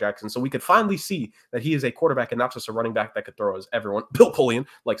Lamar Jackson. So we could finally see that he is a quarterback and not just a running back that could throw, as everyone, Bill Polian,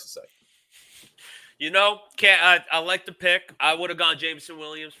 likes to say. I like the pick. I would have gone Jameson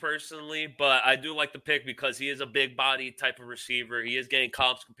Williams personally, but I do like the pick because he is a big body type of receiver. He is getting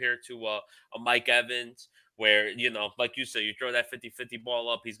comps compared to a Mike Evans, where, like you said, you throw that 50-50 ball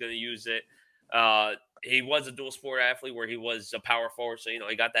up, he's going to use it. He was a dual sport athlete where he was a power forward, so,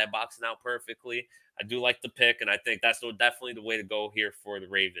 he got that boxing out perfectly. I do like the pick, and I think that's definitely the way to go here for the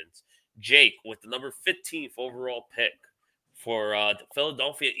Ravens. Jake, with the number 15th overall pick for the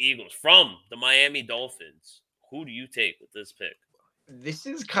Philadelphia Eagles from the Miami Dolphins, who do you take with this pick? This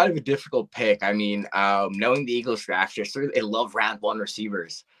is kind of a difficult pick. I mean, knowing the Eagles draft, they love round one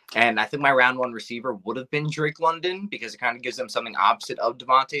receivers. And I think my round one receiver would have been Drake London because it kind of gives them something opposite of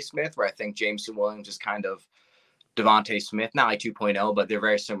Devontae Smith, where I think Jameson Williams is kind of Devontae Smith, not like 2.0, but they're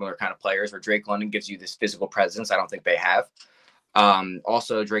very similar kind of players, where Drake London gives you this physical presence I don't think they have.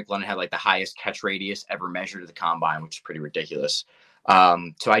 Also, Drake London had like the highest catch radius ever measured at the combine, which is pretty ridiculous.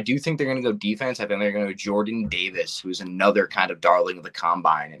 So I do think they're going to go defense. I think they're going to go Jordan Davis, who's another kind of darling of the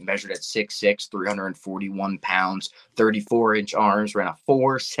combine. It measured at 6'6", 341 pounds, 34-inch arms, ran a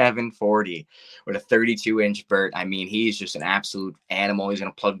 4.7 40 with a 32-inch vert. I mean, he's just an absolute animal. He's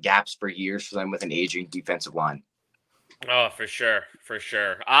going to plug gaps for years for them with an aging defensive line. Oh, for sure. For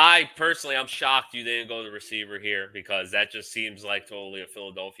sure. I'm shocked you didn't go the receiver here because that just seems like totally a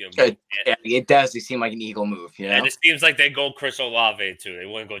Philadelphia move. It does. It seemed like an Eagle move, And it seems like they go Chris Olave too. They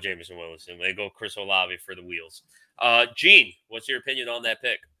wouldn't go Jameson Williamson. They go Chris Olave for the wheels. Gene, what's your opinion on that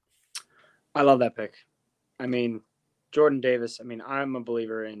pick? I love that pick. I mean, Jordan Davis, I'm a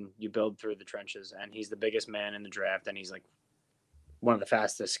believer in you build through the trenches, and he's the biggest man in the draft, and he's like one of the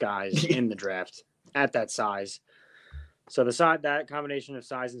fastest guys in the draft at that size. So that combination of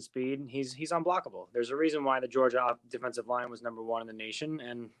size and speed, he's unblockable. There's a reason why the Georgia defensive line was number 1 in the nation,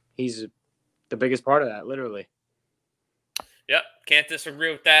 and he's the biggest part of that, literally. Yep, can't disagree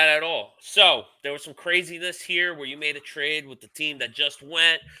with that at all. So there was some craziness here where you made a trade with the team that just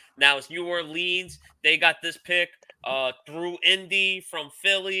went. Now it's New Orleans. They got this pick through Indy from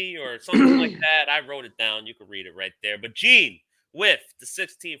Philly or something like that. I wrote it down. You can read it right there. But Gene, with the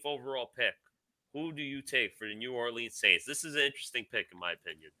 16th overall pick, who do you take for the New Orleans Saints? This is an interesting pick, in my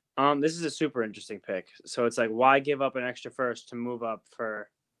opinion. This is a super interesting pick. So it's like, why give up an extra first to move up for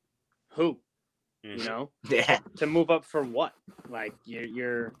who? Yeah. To move up for what? Like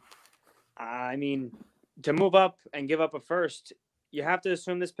to move up and give up a first, you have to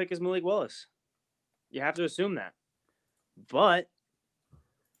assume this pick is Malik Willis. You have to assume that. But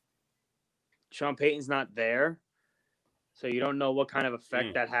Sean Payton's not there. So you don't know what kind of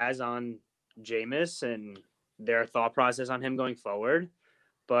effect that has on Jameis and their thought process on him going forward.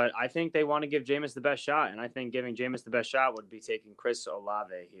 But I think they want to give Jameis the best shot, and I think giving Jameis the best shot would be taking Chris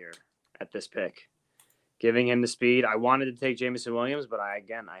Olave here at this pick. Giving him the speed. I wanted to take Jameson Williams, but I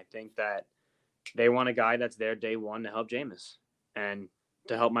think that they want a guy that's there day one to help Jameis and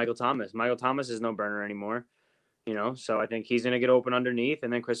to help Michael Thomas. Michael Thomas is no burner anymore, so I think he's going to get open underneath,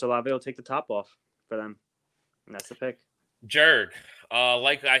 and then Chris Olave will take the top off for them. And that's the pick. Jared,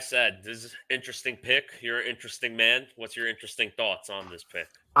 like I said, this is an interesting pick. You're an interesting man. What's your interesting thoughts on this pick?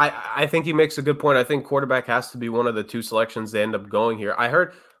 I think he makes a good point. I think quarterback has to be one of the two selections they end up going here. I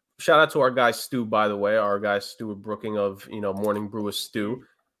heard, shout out to our guy Stu, by the way, our guy Stuart Brooking of Morning Brew with Stu.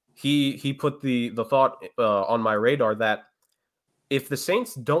 He put the thought on my radar that if the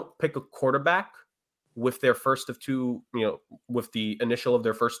Saints don't pick a quarterback with their first of two, with the initial of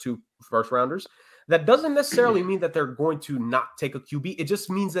their first two first rounders, that doesn't necessarily mean that they're going to not take a QB. It just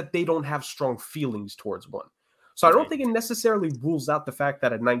means that they don't have strong feelings towards one. So I don't think it necessarily rules out the fact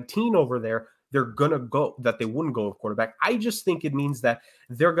that at 19 over there, they're going to go, that they wouldn't go with quarterback. I just think it means that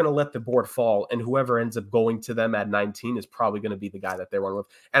they're going to let the board fall, and whoever ends up going to them at 19 is probably going to be the guy that they run with.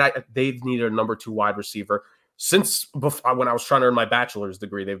 And they've needed a number 2 wide receiver. Since when I was trying to earn my bachelor's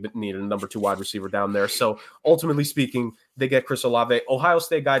degree, they've needed a number 2 wide receiver down there. So ultimately speaking, they get Chris Olave. Ohio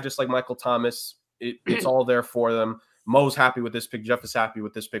State guy, just like Michael Thomas. It's all there for them. Mo's happy with this pick. Jeff is happy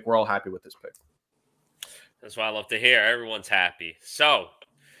with this pick. We're all happy with this pick. That's what I love to hear. Everyone's happy. So,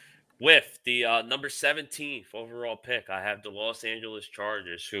 with the number 17th overall pick, I have the Los Angeles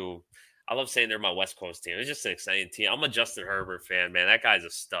Chargers, who I love saying they're my West Coast team. It's just an exciting team. I'm a Justin Herbert fan, man. That guy's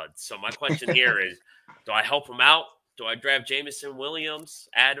a stud. So my question here is, do I help him out? Do I draft Jameson Williams,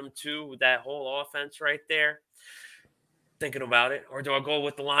 add him to that whole offense right there? Thinking about it. Or do I go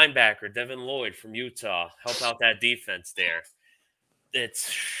with the linebacker, Devin Lloyd from Utah, help out that defense there?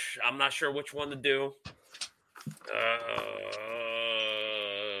 I'm not sure which one to do.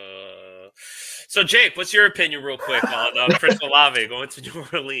 So, Jake, what's your opinion, real quick, on Chris Olave going to New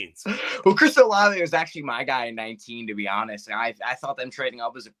Orleans? Well, Chris Olave was actually my guy in 19, to be honest. I thought them trading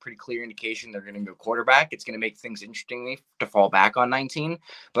up was a pretty clear indication they're going to go quarterback. It's going to make things interesting to fall back on 19.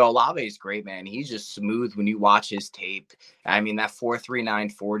 But Olave is great, man. He's just smooth when you watch his tape. I mean, that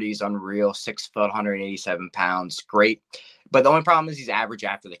 4.39 40 is unreal. 6 foot, 187 pounds. Great. But the only problem is he's average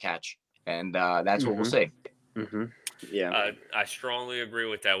after the catch. And that's what we'll see. Mm-hmm. Yeah. I strongly agree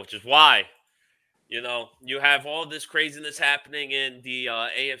with that, which is why, you have all this craziness happening in the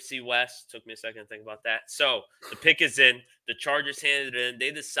AFC West. Took me a second to think about that. So the pick is in. The Chargers handed it in. They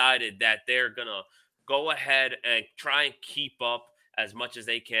decided that they're going to go ahead and try and keep up as much as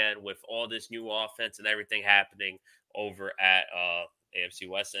they can with all this new offense and everything happening over at AFC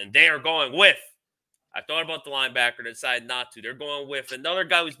West. And they are going with, I thought about the linebacker, decided not to. They're going with another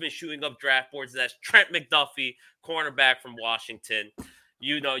guy who's been shooting up draft boards. And that's Trent McDuffie, cornerback from Washington.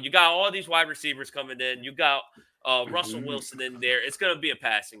 You got all these wide receivers coming in. You got Russell Wilson in there. It's going to be a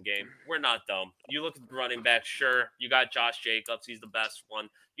passing game. We're not dumb. You look at the running back, sure. You got Josh Jacobs. He's the best one.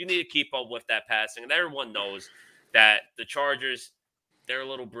 You need to keep up with that passing. And everyone knows that the Chargers, they're a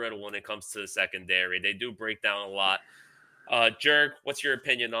little brittle when it comes to the secondary. They do break down a lot. Jerg, what's your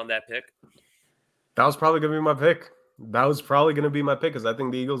opinion on that pick? That was probably going to be my pick. Because I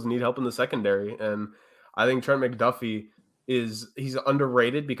think the Eagles need help in the secondary. And I think Trent McDuffie he's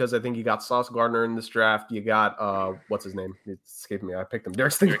underrated because I think you got Sauce Gardner in this draft. You got what's his name? It escaped me. I picked him.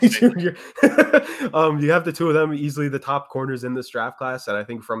 Derek Stingley Jr. You have the two of them, easily the top corners in this draft class. And I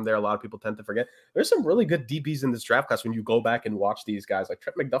think from there, a lot of people tend to forget. There's some really good DBs in this draft class when you go back and watch these guys. Like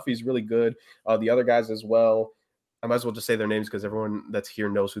Trent McDuffie is really good. The other guys as well. I might as well just say their names because everyone that's here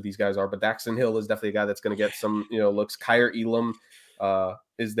knows who these guys are. But Daxton Hill is definitely a guy that's going to get some, looks. Kyer Elam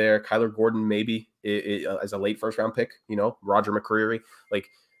is there. Kyler Gordon maybe as a late first round pick. Roger McCreary. Like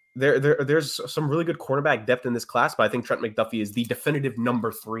there's some really good cornerback depth in this class. But I think Trent McDuffie is the definitive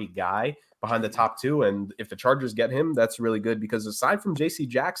number 3 guy behind the top 2. And if the Chargers get him, that's really good because aside from J.C.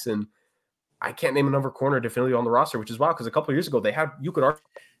 Jackson, I can't name another corner definitively on the roster, which is wild because a couple of years ago they could argue.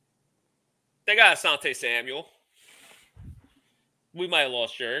 They got Asante Samuel. We might have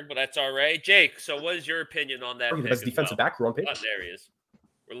lost Jerg, but that's all right. Jake, so what is your opinion on that? Best defensive back who on paper. Oh, there he is.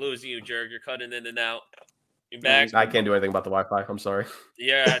 We're losing you, Jerg. You're cutting in and out. You back? I can't do anything about the Wi-Fi. I'm sorry.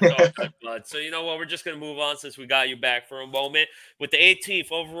 Yeah, it's all good, bud. So you know what? We're just going to move on since we got you back for a moment. With the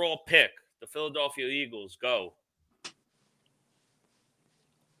 18th overall pick, the Philadelphia Eagles go.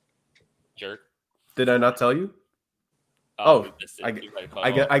 Jerg? Did I not tell you? Oh, I did.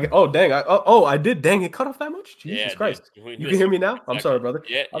 Dang, it cut off that much? Jesus Christ. You can hear me now? I'm sorry, brother.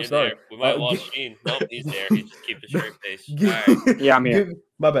 Yeah, I'm sorry. There. We might have lost Gene. Nope, he's there. He just keep the straight face. Right. Yeah, I'm here.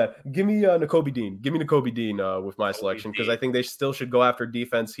 My bad. Give me Nakobe Dean. Give me Nakobe Dean with my selection because I think they still should go after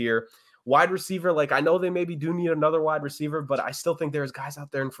defense here. Wide receiver, I know they maybe do need another wide receiver, but I still think there's guys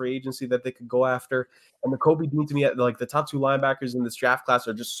out there in free agency that they could go after. And Nakobe Dean, to me, the top 2 linebackers in this draft class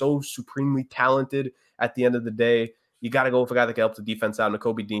are just so supremely talented at the end of the day. You got to go with a guy that can help the defense out.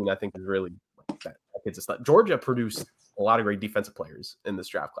 Nakobe Dean, I think, is really that kid's a stud. Georgia produced a lot of great defensive players in this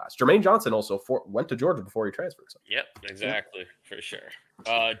draft class. Jermaine Johnson also went to Georgia before he transferred. So. Yep, exactly, for sure.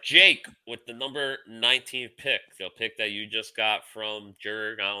 Jake, with the number 19th pick, the pick that you just got from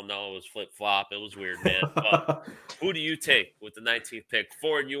Jerg, I don't know, it was flip-flop. It was weird, man. But who do you take with the 19th pick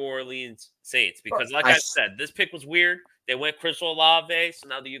for New Orleans Saints? Because like I said, this pick was weird. They went Chris Olave, so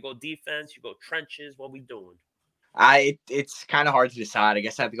now that you go defense, you go trenches. What we doing? It's kind of hard to decide. I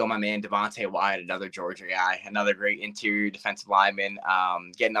guess I have to go with my man Devontae Wyatt, another Georgia guy, another great interior defensive lineman,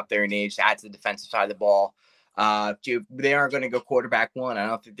 getting up there in age to add to the defensive side of the ball. They aren't going to go quarterback 1. I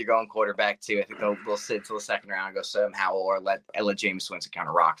don't think they're going quarterback 2. I think they'll sit till the second round and go Sam Howell or let James Winston kind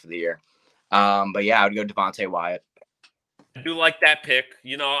of rock for the year. But yeah, I would go Devontae Wyatt. I do like that pick.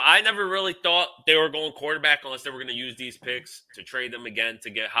 I never really thought they were going quarterback unless they were going to use these picks to trade them again to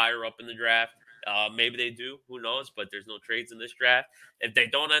get higher up in the draft. Maybe they do. Who knows? But there's no trades in this draft. If they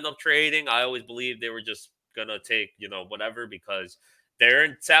don't end up trading, I always believe they were just going to take, whatever because they're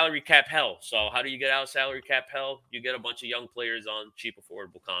in salary cap hell. So how do you get out of salary cap hell? You get a bunch of young players on cheap,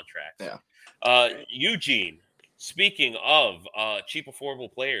 affordable contracts. Yeah. Eugene, speaking of cheap,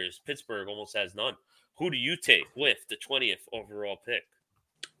 affordable players, Pittsburgh almost has none. Who do you take with the 20th overall pick?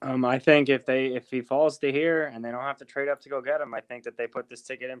 I think if he falls to here and they don't have to trade up to go get him, I think that they put this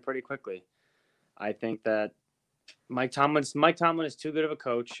ticket in pretty quickly. I think that Mike Tomlin is too good of a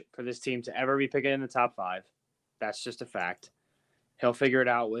coach for this team to ever be picking in the top 5. That's just a fact. He'll figure it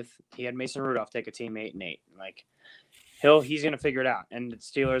out he had Mason Rudolph take a team 8-8. he's going to figure it out. And the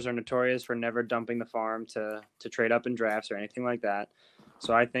Steelers are notorious for never dumping the farm to trade up in drafts or anything like that.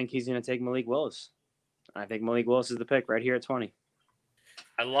 So I think he's going to take Malik Willis. I think Malik Willis is the pick right here at 20.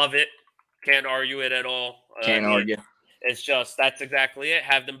 I love it. Can't argue it at all. Can't argue. It's just that's exactly it.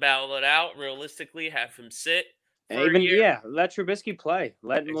 Have them battle it out realistically. Have him sit. Let Trubisky play.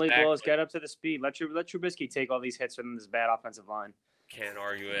 Let Malik Willis get up to the speed. Let Trubisky take all these hits from this bad offensive line. Can't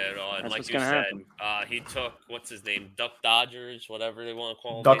argue it at all. And That's like what's you gonna said, happen. he took what's his name, Duck Dodgers, whatever they want to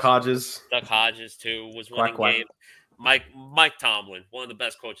call him. Duck Hodges. Duck Hodges too was Quack, winning game. Mike Tomlin, one of the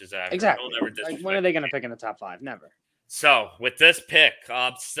best coaches ever. Exactly. Don't ever disrespect When are they going to him. pick in the top 5? Never. So with this pick,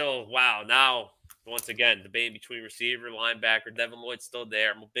 now once again debating between receiver, linebacker. Devin Lloyd's still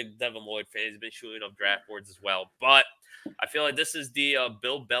there. I'm a big Devin Lloyd fan. He's been shooting up draft boards as well. But I feel like this is the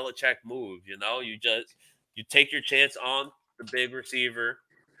Bill Belichick move. You know, you take your chance on the big receiver.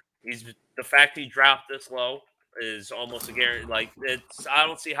 The fact he dropped this low is almost a guarantee. Like I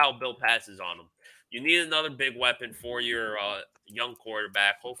don't see how Bill passes on him. You need another big weapon for your young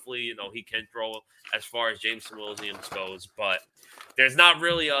quarterback. Hopefully, he can throw as far as Jameson Williams goes. But there's not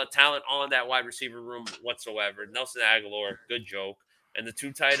really a talent on that wide receiver room whatsoever. Nelson Aguilar, good joke. And the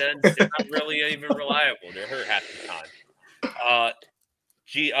 2 tight ends, they're not really even reliable. They're hurt half the time.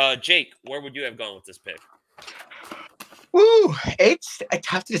 Jake, where would you have gone with this pick? Woo! It's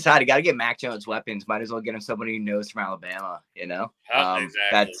tough to decide. You got to get Mac Jones weapons. Might as well get him somebody who knows from Alabama.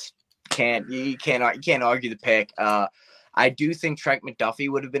 Exactly. You can't argue the pick. I do think Trent McDuffie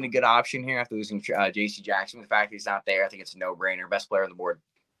would have been a good option here after losing J.C. Jackson. The fact that he's not there, I think it's a no-brainer. Best player on the board.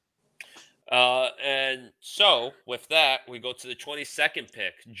 And so with that, we go to the 22nd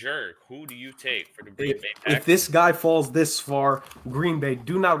pick. Jerk, who do you take for the Green Bay Packers? If this guy falls this far, Green Bay,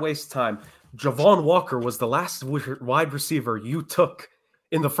 do not waste time. Javon Walker was the last wide receiver you took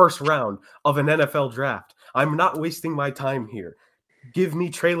in the first round of an NFL draft. I'm not wasting my time here. Give me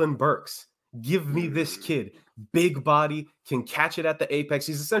Treylon Burks. Give me this kid. Big body, can catch it at the apex.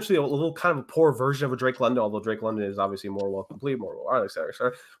 He's essentially a little kind of a poor version of a Drake London, although Drake London is obviously more well-complete, et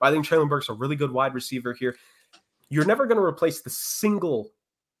cetera. But I think Treylon Burks a really good wide receiver here. You're never going to replace the single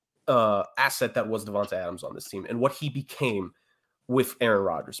asset that was Devonta Adams on this team and what he became with Aaron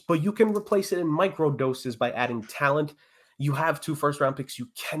Rodgers. But you can replace it in micro doses by adding talent. You have 2 first-round picks. You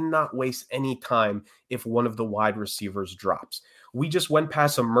cannot waste any time if one of the wide receivers drops. We just went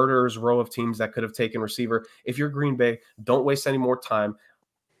past a murderer's row of teams that could have taken receiver. If you're Green Bay, don't waste any more time.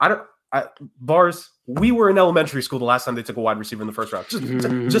 Bars, we were in elementary school the last time they took a wide receiver in the first round.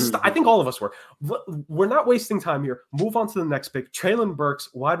 Just I think all of us were. We're not wasting time here. Move on to the next pick. Treylon Burks,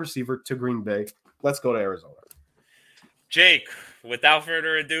 wide receiver to Green Bay. Let's go to Arizona. Jake, without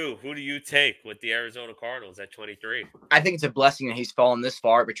further ado, who do you take with the Arizona Cardinals at 23? I think it's a blessing that he's fallen this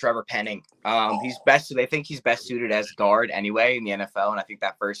far, but Trevor Penning. They think he's best suited as guard anyway in the NFL, and I think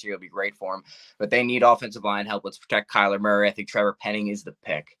that first year will be great for him. But they need offensive line help. Let's protect Kyler Murray. I think Trevor Penning is the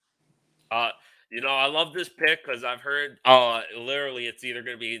pick. I love this pick because I've heard literally it's either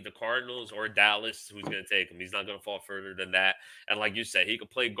going to be the Cardinals or Dallas who's going to take him. He's not going to fall further than that. And like you said, he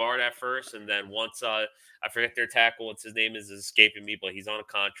could play guard at first, and then once I forget their tackle, what's his name is escaping me, but he's on a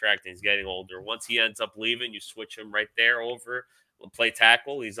contract and he's getting older. Once he ends up leaving, you switch him right there over, play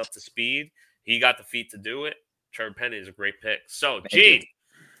tackle. He's up to speed. He got the feet to do it. Trevor Penning is a great pick. So, Gene,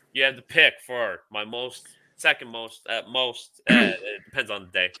 you have the pick for my second most, at most. It depends on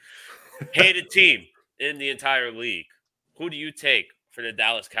the day. Hated team in the entire league. Who do you take for the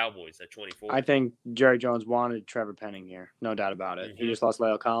Dallas Cowboys at 24? I think Jerry Jones wanted Trevor Penning here. No doubt about it. He just lost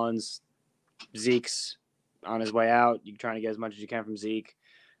La'el Collins. Zeke's on his way out. You're trying to get as much as you can from Zeke.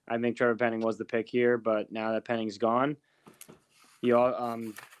 I think Trevor Penning was the pick here, but now that Penning's gone,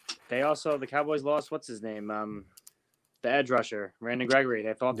 the Cowboys lost, what's his name? The edge rusher, Brandon Gregory.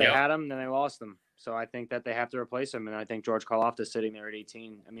 They thought they had him, then they lost him. So I think that they have to replace him, and I think George Karlaftis sitting there at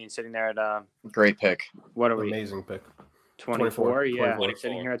 18. Sitting there at great pick. What are we? Amazing pick. 24. Yeah, 24.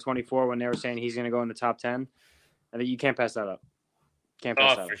 Sitting here at 24 when they were saying he's going to go in the top 10. I think you can't pass that up.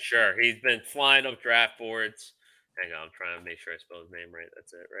 For sure. He's been flying up draft boards. Hang on, I'm trying to make sure I spell his name right.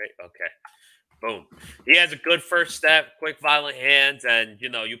 That's it, right? Okay. Boom. He has a good first step, quick, violent hands, and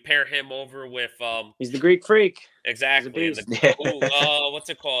you pair him over with he's the Greek freak. Exactly. What's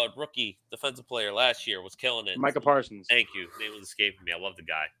it called? Rookie defensive player last year was killing it. Micah Parsons. Thank you. His name was escaping me. I love the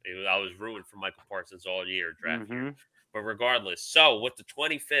guy. I was rooting for Michael Parsons all year draft year. But regardless, so with the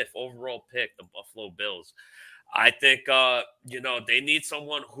 25th overall pick, the Buffalo Bills, I think, they need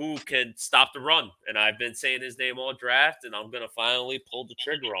someone who can stop the run. And I've been saying his name all draft, and I'm going to finally pull the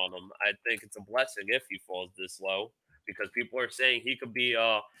trigger on him. I think it's a blessing if he falls this low because people are saying he could be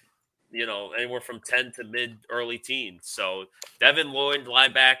anywhere from 10 to mid-early teens. So Devin Lloyd,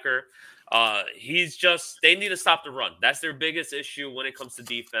 linebacker, they need to stop the run. That's their biggest issue when it comes to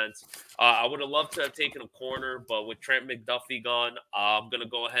defense. I would have loved to have taken a corner, but with Trent McDuffie gone, I'm going to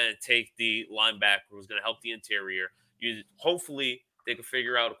go ahead and take the linebacker who's going to help the interior. Hopefully, they can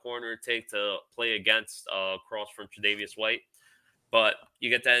figure out a corner to take to play against across from Tre'Davious White. But you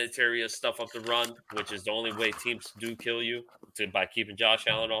get that interior stuff up the run, which is the only way teams do kill you by keeping Josh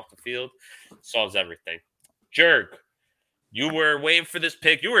Allen off the field. Solves everything. Jerg, you were waiting for this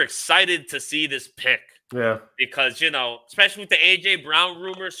pick. You were excited to see this pick. Yeah. Because, especially with the A.J. Brown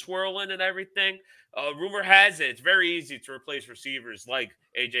rumor swirling and everything, rumor has it it's very easy to replace receivers like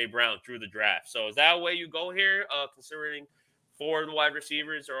A.J. Brown through the draft. So is that a way you go here, considering 4 of the wide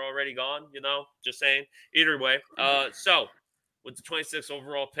receivers are already gone? Just saying. Either way. So with the 26th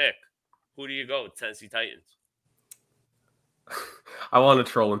overall pick, who do you go with? Tennessee Titans. I want to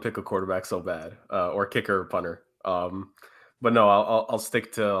troll and pick a quarterback so bad, or kicker or punter. But no, I'll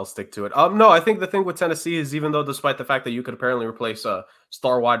stick to it. No, I think the thing with Tennessee is, even though despite the fact that you could apparently replace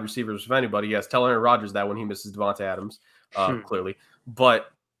star wide receivers with anybody, yes, tell Aaron Rodgers that when he misses Devontae Adams, clearly. But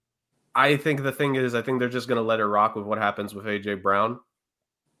I think the thing is, I think they're just going to let it rock with what happens with A.J. Brown.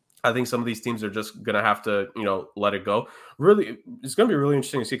 I think some of these teams are just going to have to, let it go. Really, it's going to be really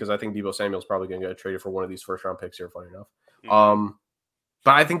interesting to see, because I think Deebo Samuel's probably going to get traded for one of these first-round picks here, funny enough. Mm-hmm.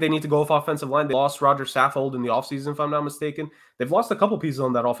 But I think they need to go with offensive line. They lost Roger Saffold in the offseason, if I'm not mistaken. They've lost a couple pieces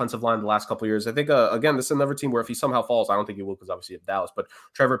on that offensive line the last couple of years. I think, again, this is another team where if he somehow falls, I don't think he will, because obviously of Dallas. But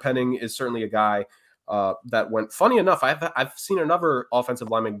Trevor Penning is certainly a guy that went. Funny enough, I've seen another offensive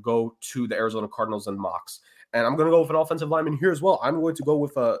lineman go to the Arizona Cardinals in mocks. And I'm going to go with an offensive lineman here as well. I'm going to go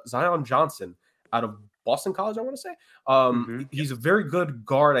with Zion Johnson out of Boston College, I want to say. He's a very good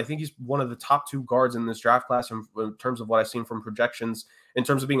guard. I think he's one of the top 2 guards in this draft class in terms of what I've seen from projections, in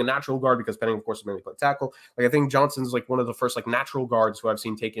terms of being a natural guard, because Penning, of course, is mainly playing tackle. I think Johnson's one of the first natural guards who I've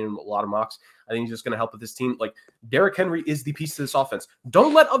seen taking a lot of mocks. I think he's just going to help with this team. Derrick Henry is the piece to this offense.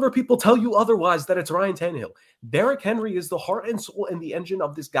 Don't let other people tell you otherwise, that it's Ryan Tannehill. Derrick Henry is the heart and soul and the engine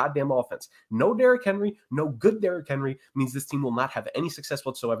of this goddamn offense. No Derrick Henry, no good Derrick Henry means this team will not have any success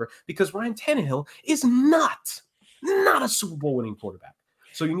whatsoever, because Ryan Tannehill is not a Super Bowl winning quarterback.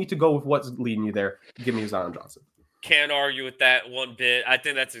 So you need to go with what's leading you there. Give me Zion Johnson. Can't argue with that one bit. I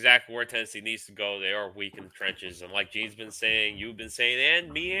think that's exactly where Tennessee needs to go. They are weak in the trenches. And like Gene's been saying, you've been saying,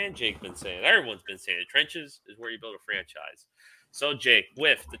 and me and Jake been saying, everyone's been saying, trenches is where you build a franchise. So, Jake,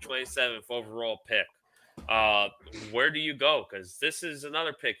 with the 27th overall pick, where do you go? Because this is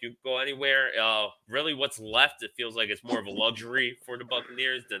another pick. You can go anywhere. Really, what's left, it feels like it's more of a luxury for the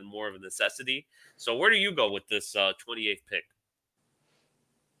Buccaneers than more of a necessity. So where do you go with this 28th pick?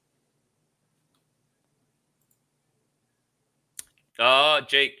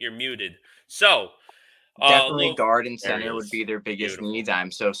 Jake, you're muted. So definitely guard and center would be their biggest needs.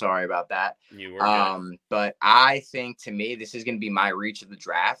 I'm so sorry about that. You were but I think, to me, this is going to be my reach of the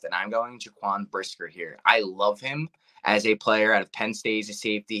draft, and I'm going Jaquan Brisker here. I love him as a player out of Penn State. He's a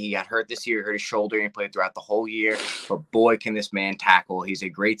safety. He got hurt this year, hurt his shoulder, and he played throughout the whole year. But boy, can this man tackle. He's a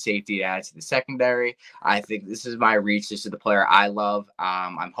great safety to add to the secondary. I think this is my reach. This is the player I love.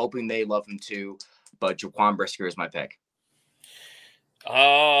 I'm hoping they love him too, but Jaquan Brisker is my pick.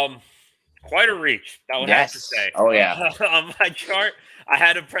 Quite a reach, I would have to say. Oh, yeah. On my chart, I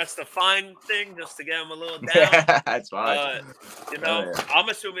had to press the find thing just to get him a little down. That's fine. I'm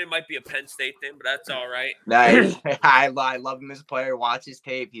assuming it might be a Penn State thing, but that's all right. Nice. I love him as a player. Watch his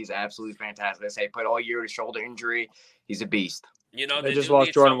tape. He's absolutely fantastic. I say, put all year with a shoulder injury. He's a beast. They just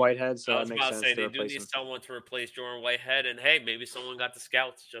lost Jordan Whitehead, so it makes sense to they do need someone to replace Jordan Whitehead. And, hey, maybe someone got the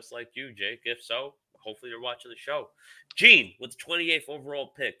scouts just like you, Jake. If so, hopefully they're watching the show. Gene, with the 28th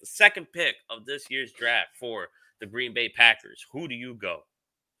overall pick, the second pick of this year's draft for the Green Bay Packers, who do you go?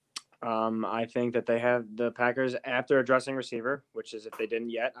 I think that they have the Packers after addressing receiver, which is, if they didn't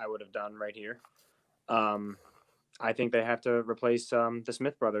yet, I would have done right here. I think they have to replace the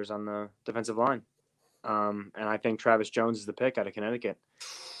Smith brothers on the defensive line. And I think Travis Jones is the pick out of Connecticut.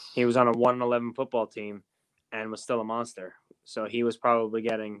 He was on a 1-11 football team and was still a monster. So he was probably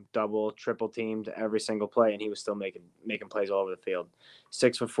getting double, triple teamed every single play, and he was still making plays all over the field.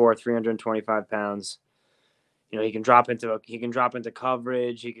 6'4", 325 pounds. He can drop into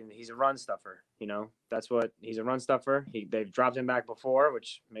coverage. He's a run stuffer. He's a run stuffer. They've dropped him back before,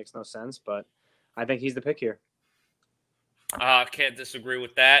 which makes no sense, but I think he's the pick here. Can't disagree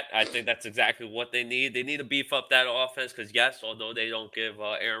with that. I think that's exactly what they need. They need to beef up that offense because, yes, although they don't give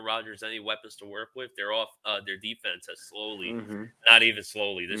Aaron Rodgers any weapons to work with, their defense has slowly, not even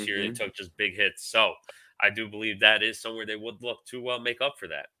slowly, this year they took just big hits. So I do believe that is somewhere they would look to make up for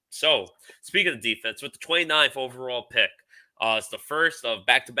that. So, speaking of defense, with the 29th overall pick, it's the first of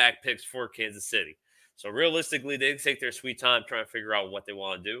back-to-back picks for Kansas City. So, realistically, they take their sweet time trying to figure out what they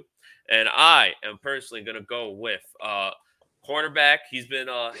want to do. And I am personally going to go with cornerback. He's been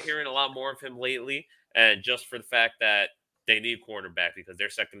hearing a lot more of him lately, and just for the fact that they need cornerback because their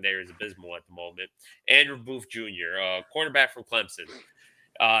secondary is abysmal at the moment. Andrew Booth Jr., cornerback from Clemson.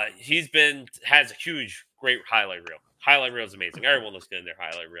 Has a huge, great highlight reel. Highlight reel is amazing. Everyone looks good in their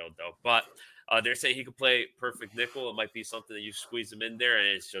highlight reel, though. But they're saying he could play perfect nickel. It might be something that you squeeze him in there, and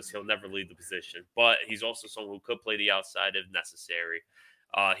it's just he'll never leave the position. But he's also someone who could play the outside if necessary.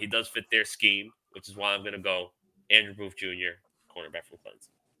 He does fit their scheme, which is why I'm going to go Andrew Booth Jr., cornerback from Clemson.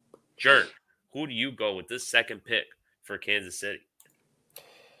 Jern, who do you go with this second pick for Kansas City?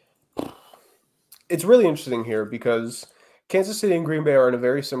 It's really interesting here because Kansas City and Green Bay are in a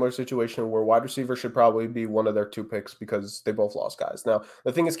very similar situation where wide receiver should probably be one of their two picks because they both lost guys. Now,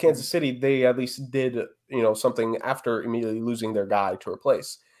 the thing is, Kansas City, they at least did, something after immediately losing their guy to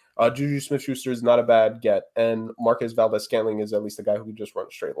replace. Juju Smith-Schuster is not a bad get, and Marquez Valdes-Scantling is at least a guy who can just run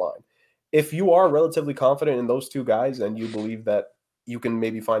a straight line. If you are relatively confident in those two guys and you believe that you can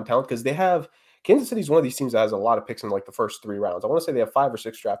maybe find talent, because Kansas City is one of these teams that has a lot of picks in like the first 3 rounds. I want to say they have 5 or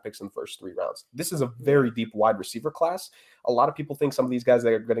 6 draft picks in the first 3 rounds. This is a very deep wide receiver class. A lot of people think some of these guys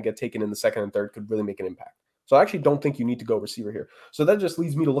that are going to get taken in the second and third could really make an impact. So I actually don't think you need to go receiver here. So that just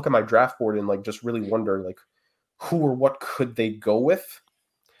leads me to look at my draft board and like just really wonder like who or what could they go with.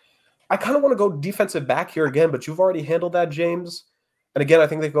 I kind of want to go defensive back here again, but you've already handled that, James. And again, I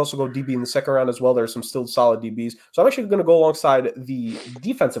think they could also go DB in the second round as well. There's some still solid DBs. So I'm actually going to go alongside the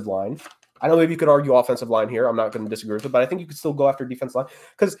defensive line. I know maybe you could argue offensive line here. I'm not going to disagree with it, but I think you could still go after defensive line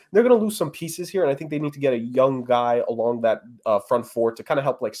because they're going to lose some pieces here, and I think they need to get a young guy along that front four to kind of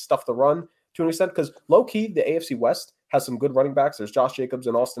help like stuff the run to an extent because low-key, the AFC West has some good running backs. There's Josh Jacobs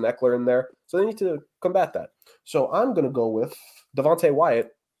and Austin Eckler in there, so they need to combat that. So I'm going to go with Devontae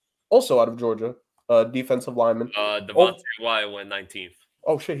Wyatt, also out of Georgia, defensive lineman. Devontae Wyatt went 19th.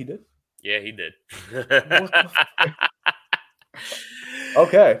 Oh, shit, he did? Yeah, he did.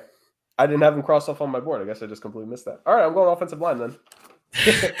 Okay. I didn't have him crossed off on my board. I guess I just completely missed that. All right, I'm going offensive line then.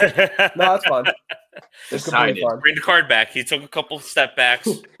 No, that's fine. It's completely fine. Bring the card back. He took a couple step backs.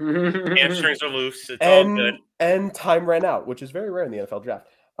 Hamstrings are loose. It's all good. And time ran out, which is very rare in the NFL draft.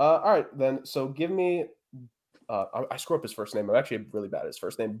 All right, then. So give me I screw up his first name. I'm actually really bad at his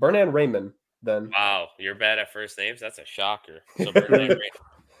first name. Bernan Raymond, then. Wow, you're bad at first names? That's a shocker. So Bernan Raymond.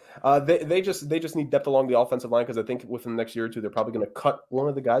 They just need depth along the offensive line because I think within the next year or two they're probably going to cut one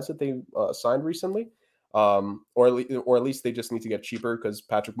of the guys that they signed recently, or at least they just need to get cheaper because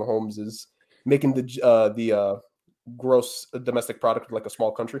Patrick Mahomes is making the gross domestic product like a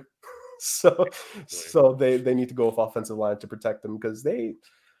small country, so they need to go with offensive line to protect them because they're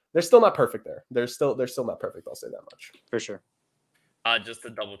still not perfect there. They're still not perfect. I'll say that much for sure. Just to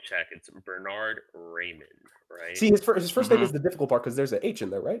double check, it's Bernard Raymond, right? See, his first name is the difficult part because there's an H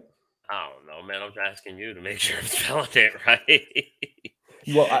in there, right? I don't know, man. I'm asking you to make sure I'm spelling it right.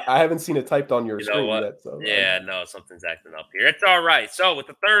 Well, I haven't seen it typed on your screen yet. So yeah, no, something's acting up here. It's all right. So with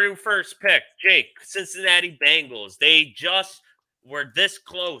the 31st pick, Jake, Cincinnati Bengals, they just were this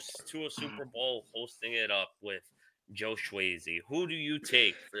close to a Super Bowl, hosting it up with Joe Schwayze. Who do you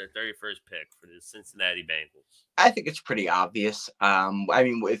take for the 31st pick for the Cincinnati Bengals? I think it's pretty obvious. I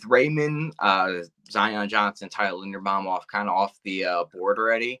mean, with Raymond, Zion Johnson, Tyler Linderbaum off the board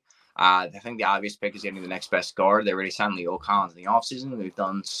already. I think the obvious pick is getting the next best guard. They already signed Leo Collins in the offseason. They've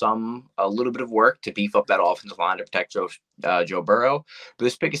done a little bit of work to beef up that offensive line to protect Joe Burrow. But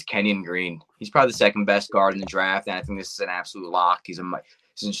this pick is Kenyon Green. He's probably the second best guard in the draft, and I think this is an absolute lock. He's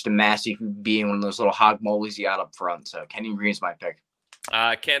just a massive being, one of those little hog mollies you got up front. So Kenyon Green's my pick.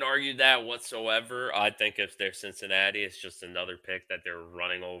 I can't argue that whatsoever. I think if they're Cincinnati, it's just another pick that they're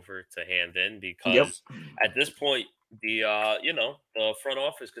running over to hand in because at this point, the front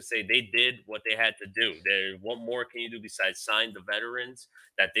office could say they did what they had to do. What more can you do besides sign the veterans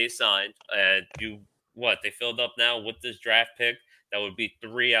that they signed? They filled up now with this draft pick. That would be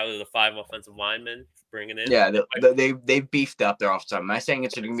 3 out of the 5 offensive linemen bringing in. Yeah, they've beefed up their offensive line. Am I saying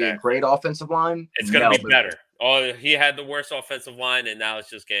it's going to be a great offensive line? It's going to be better. Oh, he had the worst offensive line, and now it's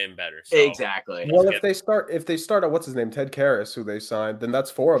just getting better. So exactly. Well, if they start at what's his name, Ted Karras, who they signed, then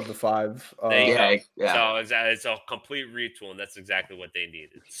that's 4 of the 5. Yeah. So it's a complete retool, and that's exactly what they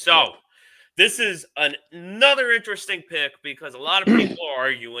needed. So this is another interesting pick because a lot of people are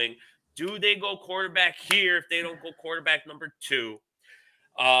arguing: do they go quarterback here if they don't go quarterback number 2?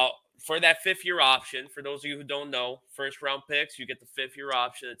 For that 5th-year option, for those of you who don't know, first-round picks, you get the 5th-year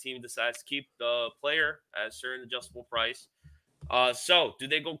option. The team decides to keep the player at a certain adjustable price. So do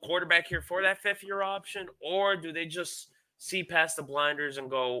they go quarterback here for that 5th-year option, or do they just see past the blinders and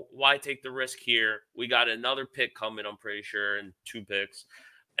go, why take the risk here? We got another pick coming, I'm pretty sure, and 2 picks,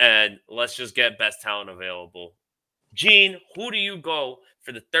 and let's just get best talent available. Gene, who do you go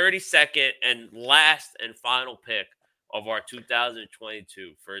for the 32nd and last and final pick of our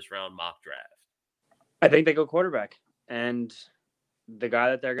 2022 first-round mock draft? I think they go quarterback, and the guy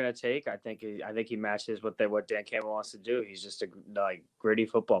that they're going to take, I think he matches what Dan Campbell wants to do. He's just a gritty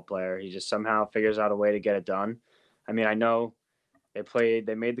football player. He just somehow figures out a way to get it done. I mean, I know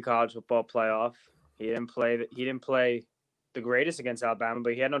they made the college football playoff. He didn't play the greatest against Alabama,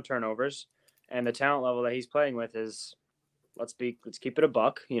 but he had no turnovers. And the talent level that he's playing with is, let's keep it a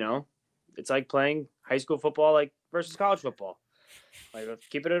buck, It's like playing high school football versus college football. Let's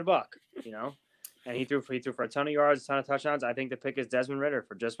keep it at a buck, And he threw for a ton of yards, a ton of touchdowns. I think the pick is Desmond Ridder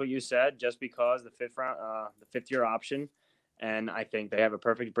for just what you said, just because the 5th-year option. And I think they have a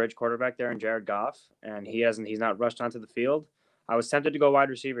perfect bridge quarterback there in Jared Goff, and he's not rushed onto the field. I was tempted to go wide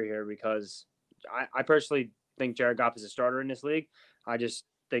receiver here because I personally think Jared Goff is a starter in this league. I just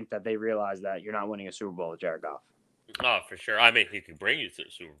think that they realize that you're not winning a Super Bowl with Jared Goff. Oh, for sure. I mean, he can bring you to the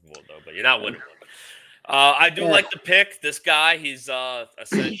Super Bowl, though, but you're not winning one. I do like the pick. This guy, he's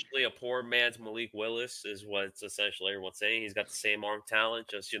essentially a poor man's Malik Willis, is what's essentially everyone's saying. He's got the same arm talent,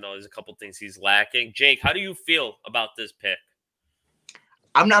 just, there's a couple things he's lacking. Jake, how do you feel about this pick?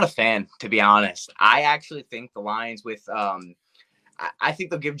 I'm not a fan, to be honest. I actually think the Lions with I think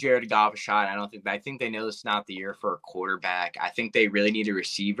they'll give Jared Goff a shot. I think they know this is not the year for a quarterback. I think they really need a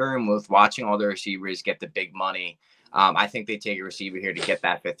receiver, and with watching all the receivers get the big money, I think they take a receiver here to get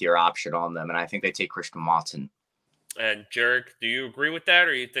that 5th-year option on them, and I think they take Christian Watson. And Jared, do you agree with that,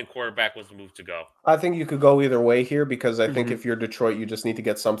 or you think quarterback was the move to go? I think you could go either way here, because I think if you're Detroit, you just need to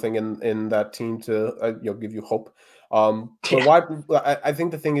get something in that team to give you hope. But why? I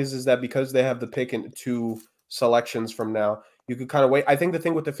think the thing is that because they have the pick in 2 selections from now, you could kind of wait. I think the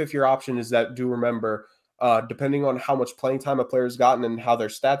thing with the 5th-year option is that, do remember, depending on how much playing time a player's gotten and how their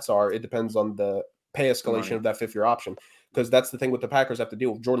stats are, it depends on the pay escalation of that 5th-year option. Because that's the thing with the Packers have to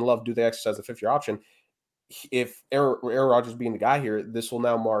deal with. Jordan Love, do they exercise the 5th-year option? If Aaron Rodgers being the guy here, this will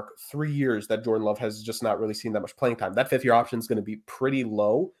now mark 3 years that Jordan Love has just not really seen that much playing time. That 5th-year option is going to be pretty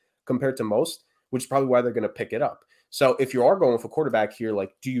low compared to most, which is probably why they're going to pick it up. So if you are going for quarterback here,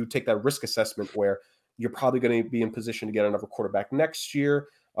 do you take that risk assessment where you're probably going to be in position to get another quarterback next year?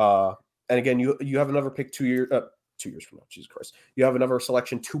 And again, you have another pick 2 years from now. Jesus Christ. You have another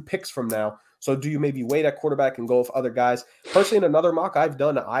selection 2 picks from now. So do you maybe wait at quarterback and go with other guys? Personally, in another mock I've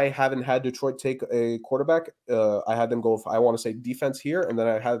done, I haven't had Detroit take a quarterback. I had them go with, I want to say, defense here. And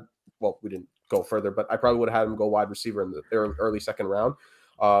then we didn't go further, but I probably would have had them go wide receiver in the early 2nd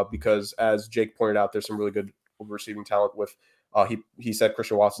round because, as Jake pointed out, there's some really good receiving talent with he said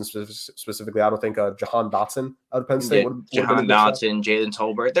Christian Watson specifically. I don't think Jahan Dotson out of Penn State. Jahan Dotson, Jalen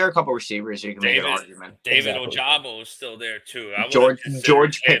Tolbert. There are a couple receivers you can make an argument. David Ojabo is still there too.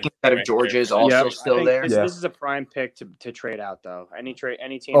 George Pickens out of Georgia is also still there. This is a prime pick to trade out, though. Any team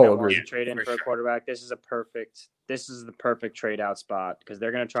that wants to trade in for a quarterback, this is the perfect trade out spot because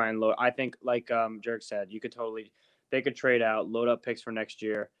they're going to try and load. I think, like Jerk said, they could trade out, load up picks for next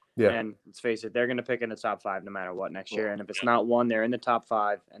year. Yeah. And let's face it, they're going to pick in the top 5 no matter what next year. And if it's not 1, they're in the top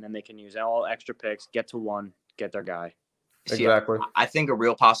 5, and then they can use all extra picks, get to 1, get their guy. Exactly. I think a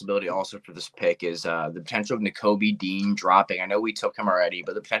real possibility also for this pick is the potential of Nakobe Dean dropping. I know we took him already,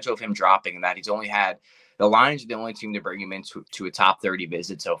 but the potential of him dropping and that he's only had the Lions are the only team to bring him into a top 30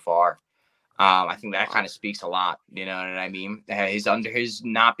 visit so far. I think that kind of speaks a lot. You know what I mean? His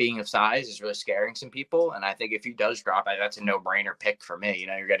not being of size is really scaring some people. And I think if he does drop, that's a no-brainer pick for me.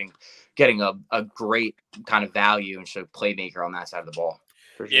 You're getting a great kind of value and sort of playmaker on that side of the ball.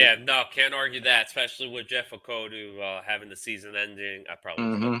 Sure. Yeah, no, can't argue that, especially with Jeff Okudah having the season-ending. I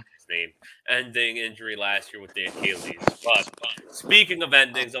probably forgot his name. Ending injury last year with the Achilles. But speaking of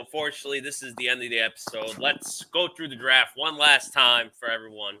endings, unfortunately, this is the end of the episode. Let's go through the draft one last time for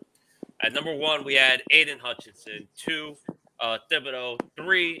everyone. At number 1, we had Aiden Hutchinson. 2, Thibodeau.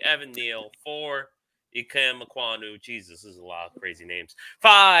 3, Evan Neal. 4, Ikem Ekwonu. Jesus, this is a lot of crazy names.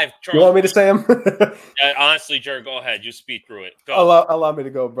 5, Charles. You want me to say them? Honestly, Jared, go ahead. You speed through it. Go. Allow me to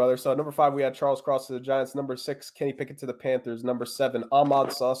go, brother. So number 5, we had Charles Cross to the Giants. Number 6, Kenny Pickett to the Panthers. Number 7,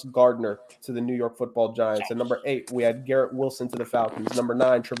 Ahmad Sauce Gardner to the New York Football Giants. And number 8, we had Garrett Wilson to the Falcons. Number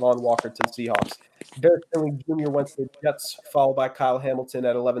 9, Travon Walker to the Seahawks. Derek Finley Jr. went to the Jets, followed by Kyle Hamilton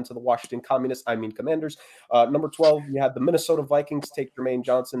at 11 to the Washington Commanders. Number 12, you had the Minnesota Vikings take Jermaine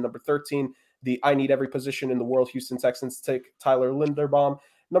Johnson. Number 13, the I need every position in the world Houston Texans take Tyler Linderbaum.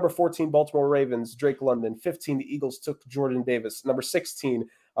 Number 14, Baltimore Ravens, Drake London. 15, the Eagles took Jordan Davis. Number 16,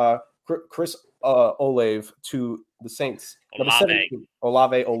 Chris Olave to the Saints. Number 17,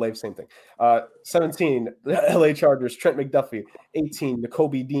 Olave, same thing. 17, the LA Chargers, Trent McDuffie. 18,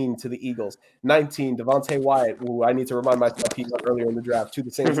 Nakobe Dean to the Eagles. 19, Devontae Wyatt, who I need to remind myself he went earlier in the draft, to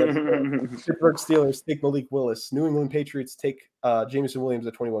the Saints. Pittsburgh Steelers take Malik Willis. New England Patriots take Jameson Williams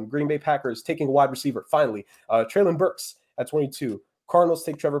at 21. Green Bay Packers taking a wide receiver, finally. Traylon Burks at 22. Cardinals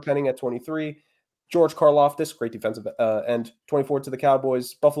take Trevor Penning at 23. George Karlaftis, great defensive end, 24 to the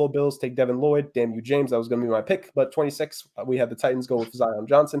Cowboys. Buffalo Bills take Devin Lloyd. Damn you, James. That was going to be my pick. But 26, we had the Titans go with Zion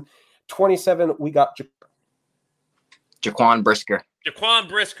Johnson. 27, we got Jaquan Brisker. Jaquan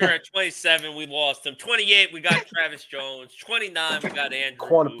Brisker at 27, we lost him. 28, we got Travis Jones. 29, we got Andrew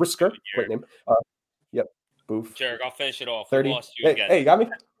Jaquan Brisker. Great name. Yep. Boof. Jared, I'll finish it off. 30. We lost you again. Hey, you got me?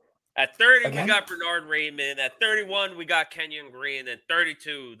 At 30, Again? we got Bernard Raymond. At 31, we got Kenyon Green. And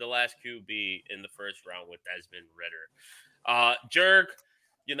 32, the last QB in the first round with Desmond Ritter. Jerg,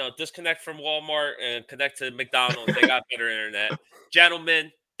 disconnect from Walmart and connect to McDonald's. They got better internet.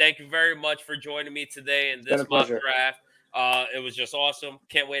 Gentlemen, thank you very much for joining me today in this mock draft. It was just awesome.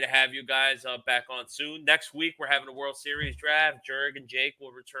 Can't wait to have you guys back on soon. Next week, we're having a World Series draft. Jerg and Jake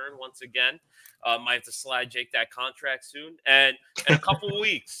will return once again. Might have to slide Jake that contract soon. And in a couple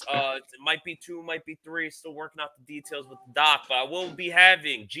weeks, it might be 2, might be 3. Still working out the details with the doc. But I will be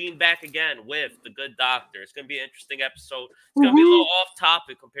having Gene back again with the Good Doctor. It's going to be an interesting episode. It's going to be a little off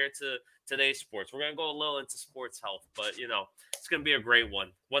topic compared to today's sports. We're going to go a little into sports health. But, it's going to be a great one.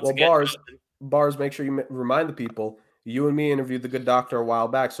 Once again, Bars, make sure you remind the people. You and me interviewed the Good Doctor a while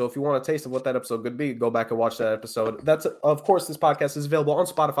back. So if you want a taste of what that episode could be, go back and watch that episode. Of course, this podcast is available on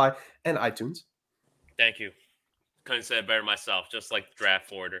Spotify and iTunes. Thank you. Couldn't say it better myself, just like the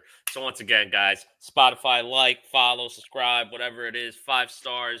draft order. So once again, guys, Spotify, follow, subscribe, whatever it is, 5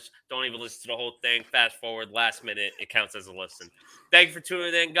 stars. Don't even listen to the whole thing. Fast forward, last minute, it counts as a listen. Thank you for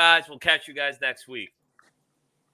tuning in, guys. We'll catch you guys next week.